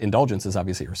indulgences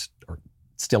obviously are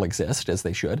still exist as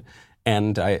they should.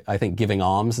 And I think giving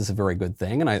alms is a very good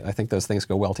thing. And I think those things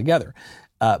go well together.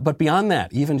 But beyond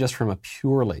that, even just from a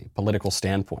purely political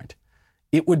standpoint,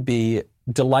 it would be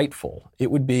delightful.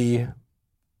 It would be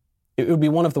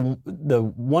one of the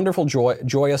wonderful,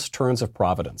 joyous turns of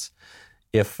providence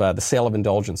if the sale of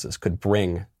indulgences could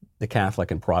bring the Catholic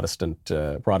and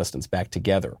Protestants back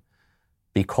together.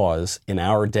 Because in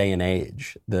our day and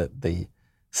age, the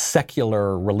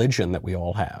secular religion that we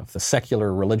all have, the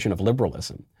secular religion of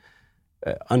liberalism,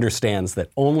 understands that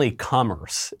only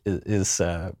commerce is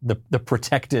the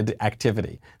protected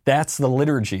activity. That's the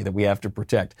liturgy that we have to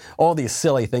protect. All these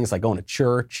silly things like going to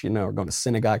church, or going to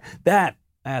synagogue,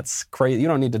 that's crazy. You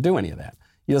don't need to do any of that.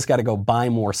 You just got to go buy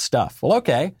more stuff. Well,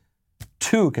 okay.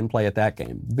 Two can play at that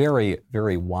game. Very,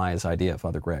 very wise idea,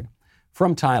 Father Greg.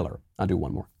 From Tyler, I'll do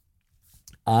one more.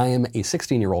 I am a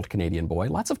 16-year-old Canadian boy,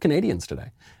 lots of Canadians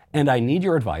today, and I need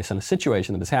your advice on a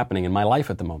situation that is happening in my life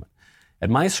at the moment. At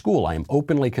my school, I am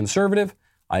openly conservative.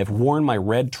 I have worn my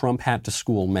red Trump hat to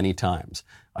school many times.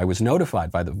 I was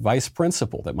notified by the vice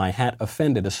principal that my hat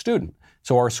offended a student,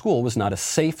 so our school was not a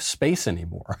safe space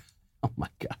anymore. Oh my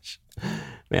gosh.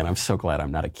 Man, I'm so glad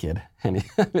I'm not a kid. And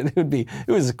it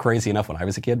was crazy enough when I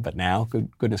was a kid, but now,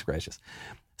 goodness gracious.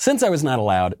 Since I was not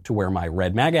allowed to wear my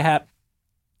red MAGA hat,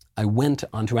 I went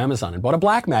onto Amazon and bought a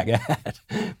black MAGA hat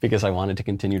because I wanted to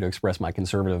continue to express my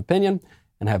conservative opinion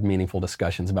and have meaningful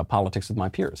discussions about politics with my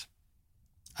peers.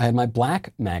 I had my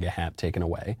black MAGA hat taken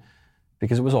away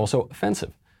because it was also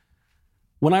offensive.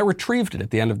 When I retrieved it at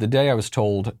the end of the day, I was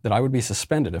told that I would be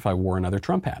suspended if I wore another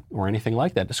Trump hat or anything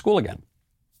like that to school again.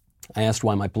 I asked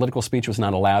why my political speech was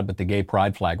not allowed, but the gay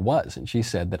pride flag was, and she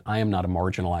said that I am not a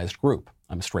marginalized group.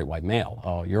 I'm a straight white male.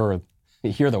 Oh, you're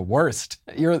the worst.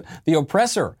 You're the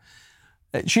oppressor.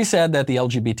 She said that the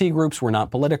LGBT groups were not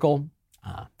political.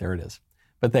 There it is.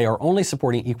 But they are only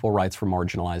supporting equal rights for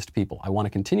marginalized people. I want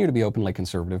to continue to be openly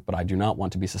conservative, but I do not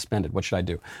want to be suspended. What should I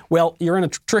do? Well, you're in a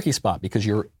tricky spot because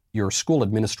your school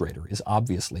administrator is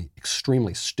obviously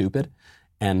extremely stupid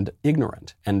and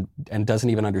ignorant and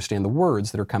doesn't even understand the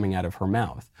words that are coming out of her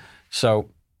mouth. So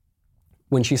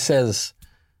when she says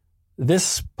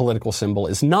this political symbol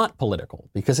is not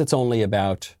political because it's only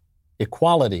about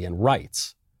equality and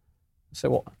rights, I say,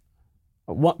 well,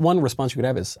 one response you could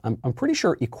have is, I'm pretty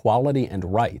sure equality and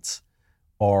rights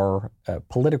are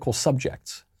political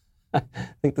subjects. I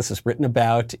think this is written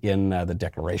about in the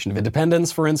Declaration of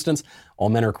Independence, for instance. All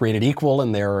men are created equal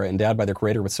and they're endowed by their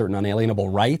Creator with certain unalienable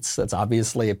rights. That's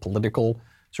obviously a political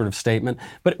sort of statement.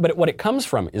 But what it comes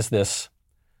from is this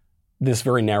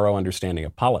very narrow understanding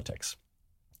of politics,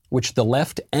 which the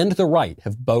left and the right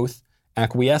have both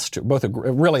acquiesced to.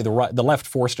 Really, the left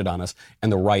forced it on us,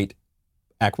 and the right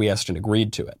acquiesced and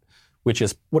agreed to it, which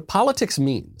is what politics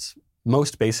means,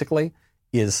 most basically,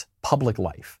 is public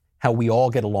life. How we all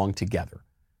get along together.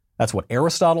 That's what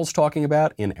Aristotle's talking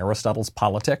about in Aristotle's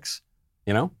Politics.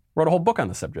 Wrote a whole book on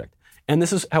the subject. And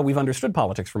this is how we've understood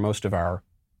politics for most of our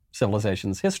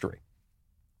civilization's history.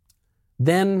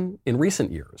 Then, in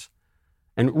recent years,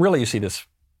 and really you see this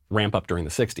ramp up during the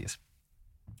 60s,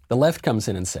 the left comes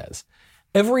in and says,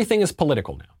 everything is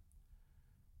political now.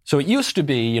 So it used to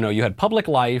be, you had public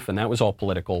life and that was all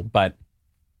political, but,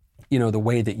 the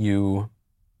way that you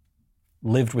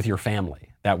lived with your family,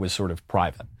 that was sort of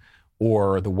private.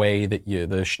 Or the way that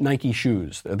the Nike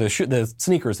shoes, the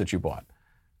sneakers that you bought,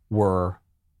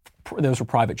 those were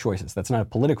private choices. That's not a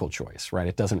political choice, right?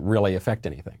 It doesn't really affect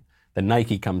anything. The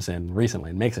Nike comes in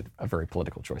recently and makes it a very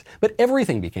political choice. But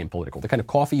everything became political. The kind of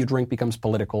coffee you drink becomes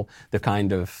political. The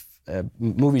kind of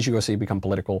movies you go see become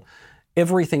political.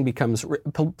 Everything becomes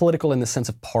political in the sense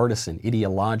of partisan,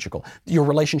 ideological. Your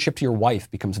relationship to your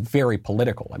wife becomes very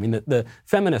political. I mean, the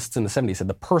feminists in the 70s said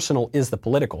the personal is the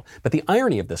political. But the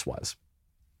irony of this was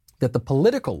that the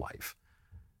political life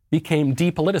became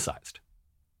depoliticized.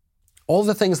 All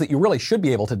the things that you really should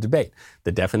be able to debate,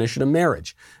 the definition of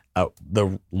marriage,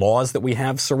 the laws that we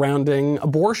have surrounding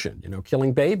abortion,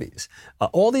 killing babies,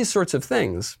 all these sorts of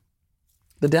things,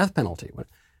 the death penalty,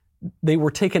 they were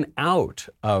taken out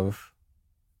of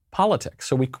politics.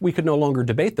 So we could no longer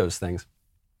debate those things.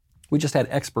 We just had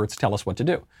experts tell us what to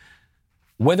do.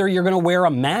 Whether you're going to wear a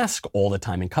mask all the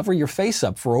time and cover your face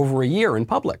up for over a year in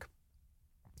public,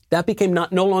 that became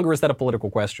no longer is that a political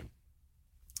question.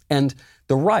 And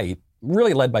the right,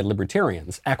 really led by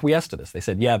libertarians, acquiesced to this. They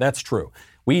said, yeah, that's true.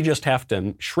 We just have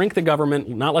to shrink the government,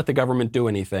 not let the government do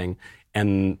anything.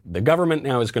 And the government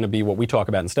now is going to be what we talk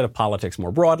about instead of politics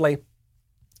more broadly.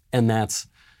 And that's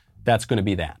going to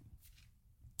be that.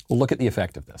 Well, look at the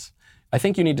effect of this. I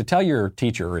think you need to tell your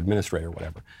teacher or administrator or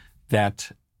whatever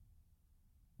that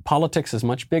politics is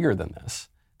much bigger than this,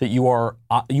 that you are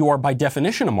by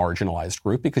definition a marginalized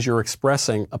group because you're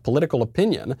expressing a political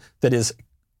opinion that is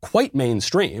quite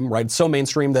mainstream, right? So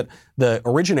mainstream that the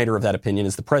originator of that opinion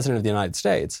is the President of the United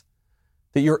States,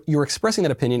 that you're expressing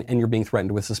that opinion and you're being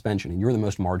threatened with suspension, and you're the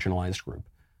most marginalized group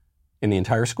in the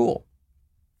entire school.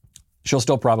 She'll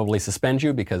still probably suspend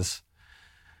you because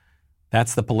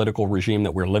that's the political regime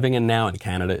that we're living in now, and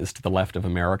Canada is to the left of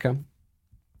America.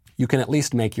 You can at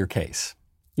least make your case.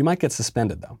 You might get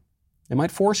suspended, though. They might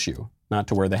force you not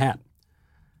to wear the hat.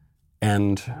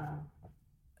 And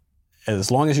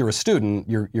as long as you're a student,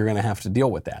 you're going to have to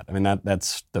deal with that. I mean,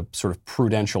 that's the sort of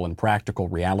prudential and practical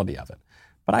reality of it.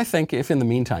 But I think if in the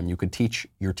meantime you could teach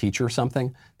your teacher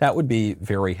something, that would be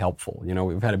very helpful.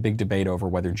 We've had a big debate over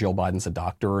whether Jill Biden's a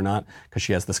doctor or not because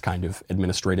she has this kind of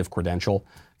administrative credential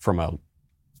from a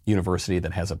university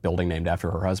that has a building named after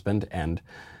her husband. And,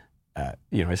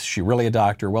 is she really a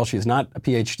doctor? Well, she's not a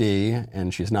PhD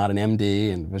and she's not an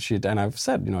MD. And I've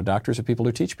said, doctors are people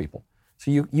who teach people. So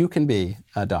you can be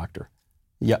a doctor.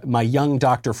 My young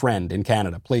doctor friend in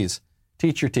Canada, please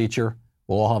teach your teacher.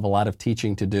 We'll all have a lot of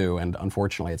teaching to do, and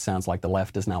unfortunately, it sounds like the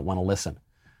left does not want to listen.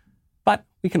 But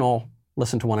we can all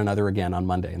listen to one another again on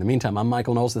Monday. In the meantime, I'm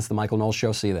Michael Knowles. This is The Michael Knowles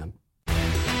Show. See you then.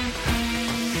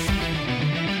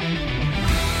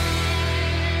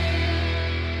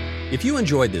 If you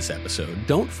enjoyed this episode,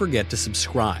 don't forget to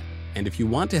subscribe. And if you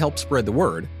want to help spread the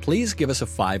word, please give us a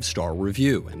 5-star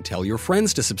review and tell your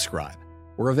friends to subscribe.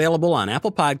 We're available on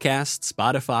Apple Podcasts,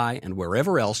 Spotify, and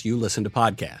wherever else you listen to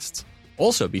podcasts.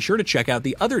 Also, be sure to check out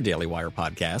the other Daily Wire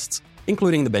podcasts,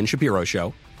 including The Ben Shapiro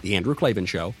Show, The Andrew Klavan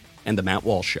Show, and The Matt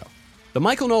Walsh Show. The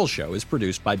Michael Knowles Show is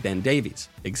produced by Ben Davies,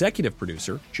 executive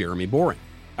producer Jeremy Boring.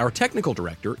 Our technical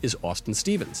director is Austin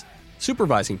Stevens.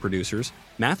 Supervising producers,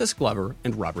 Mathis Glover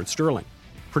and Robert Sterling.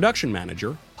 Production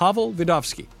manager, Pavel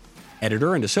Vidovsky.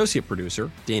 Editor and associate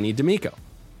producer, Danny D'Amico.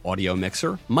 Audio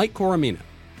mixer, Mike Coromina.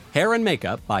 Hair and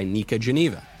makeup by Nika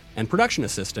Geneva. And production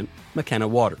assistant, McKenna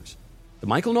Waters. The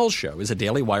Michael Knowles Show is a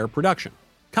Daily Wire production.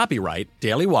 Copyright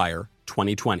Daily Wire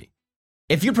 2020.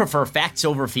 If you prefer facts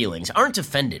over feelings, aren't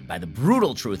offended by the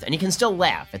brutal truth, and you can still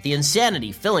laugh at the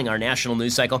insanity filling our national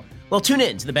news cycle, well, tune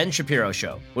in to The Ben Shapiro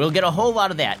Show. We'll get a whole lot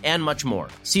of that and much more.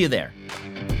 See you there.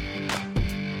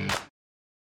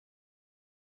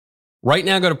 Right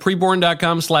now, go to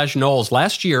preborn.com/Knowles.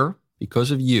 Last year,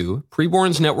 because of you,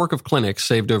 Preborn's network of clinics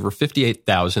saved over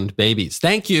 58,000 babies.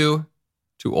 Thank you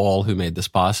to all who made this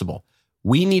possible.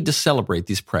 We need to celebrate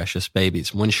these precious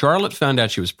babies. When Charlotte found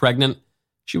out she was pregnant,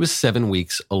 she was 7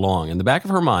 weeks along. In the back of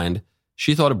her mind,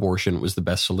 she thought abortion was the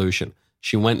best solution.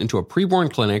 She went into a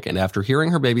preborn clinic, and after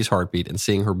hearing her baby's heartbeat and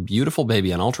seeing her beautiful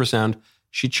baby on ultrasound,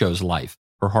 she chose life.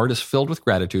 Her heart is filled with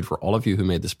gratitude for all of you who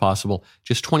made this possible.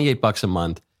 Just $28 a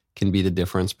month can be the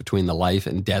difference between the life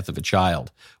and death of a child.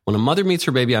 When a mother meets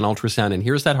her baby on ultrasound and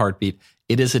hears that heartbeat,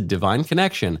 it is a divine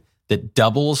connection that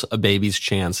doubles a baby's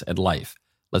chance at life.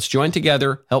 Let's join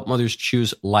together, help mothers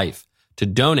choose life. To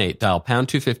donate, dial pound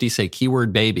 250, say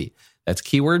keyword baby. That's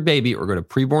keyword baby, or go to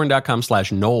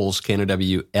preborn.com/Knowles,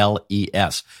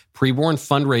 K-N-O-W-L-E-S. Preborn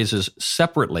fundraises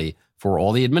separately for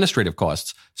all the administrative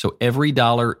costs. So every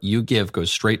dollar you give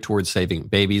goes straight towards saving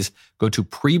babies. Go to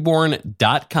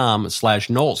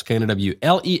preborn.com/Knowles,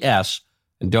 K-N-O-W-L-E-S,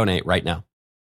 and donate right now.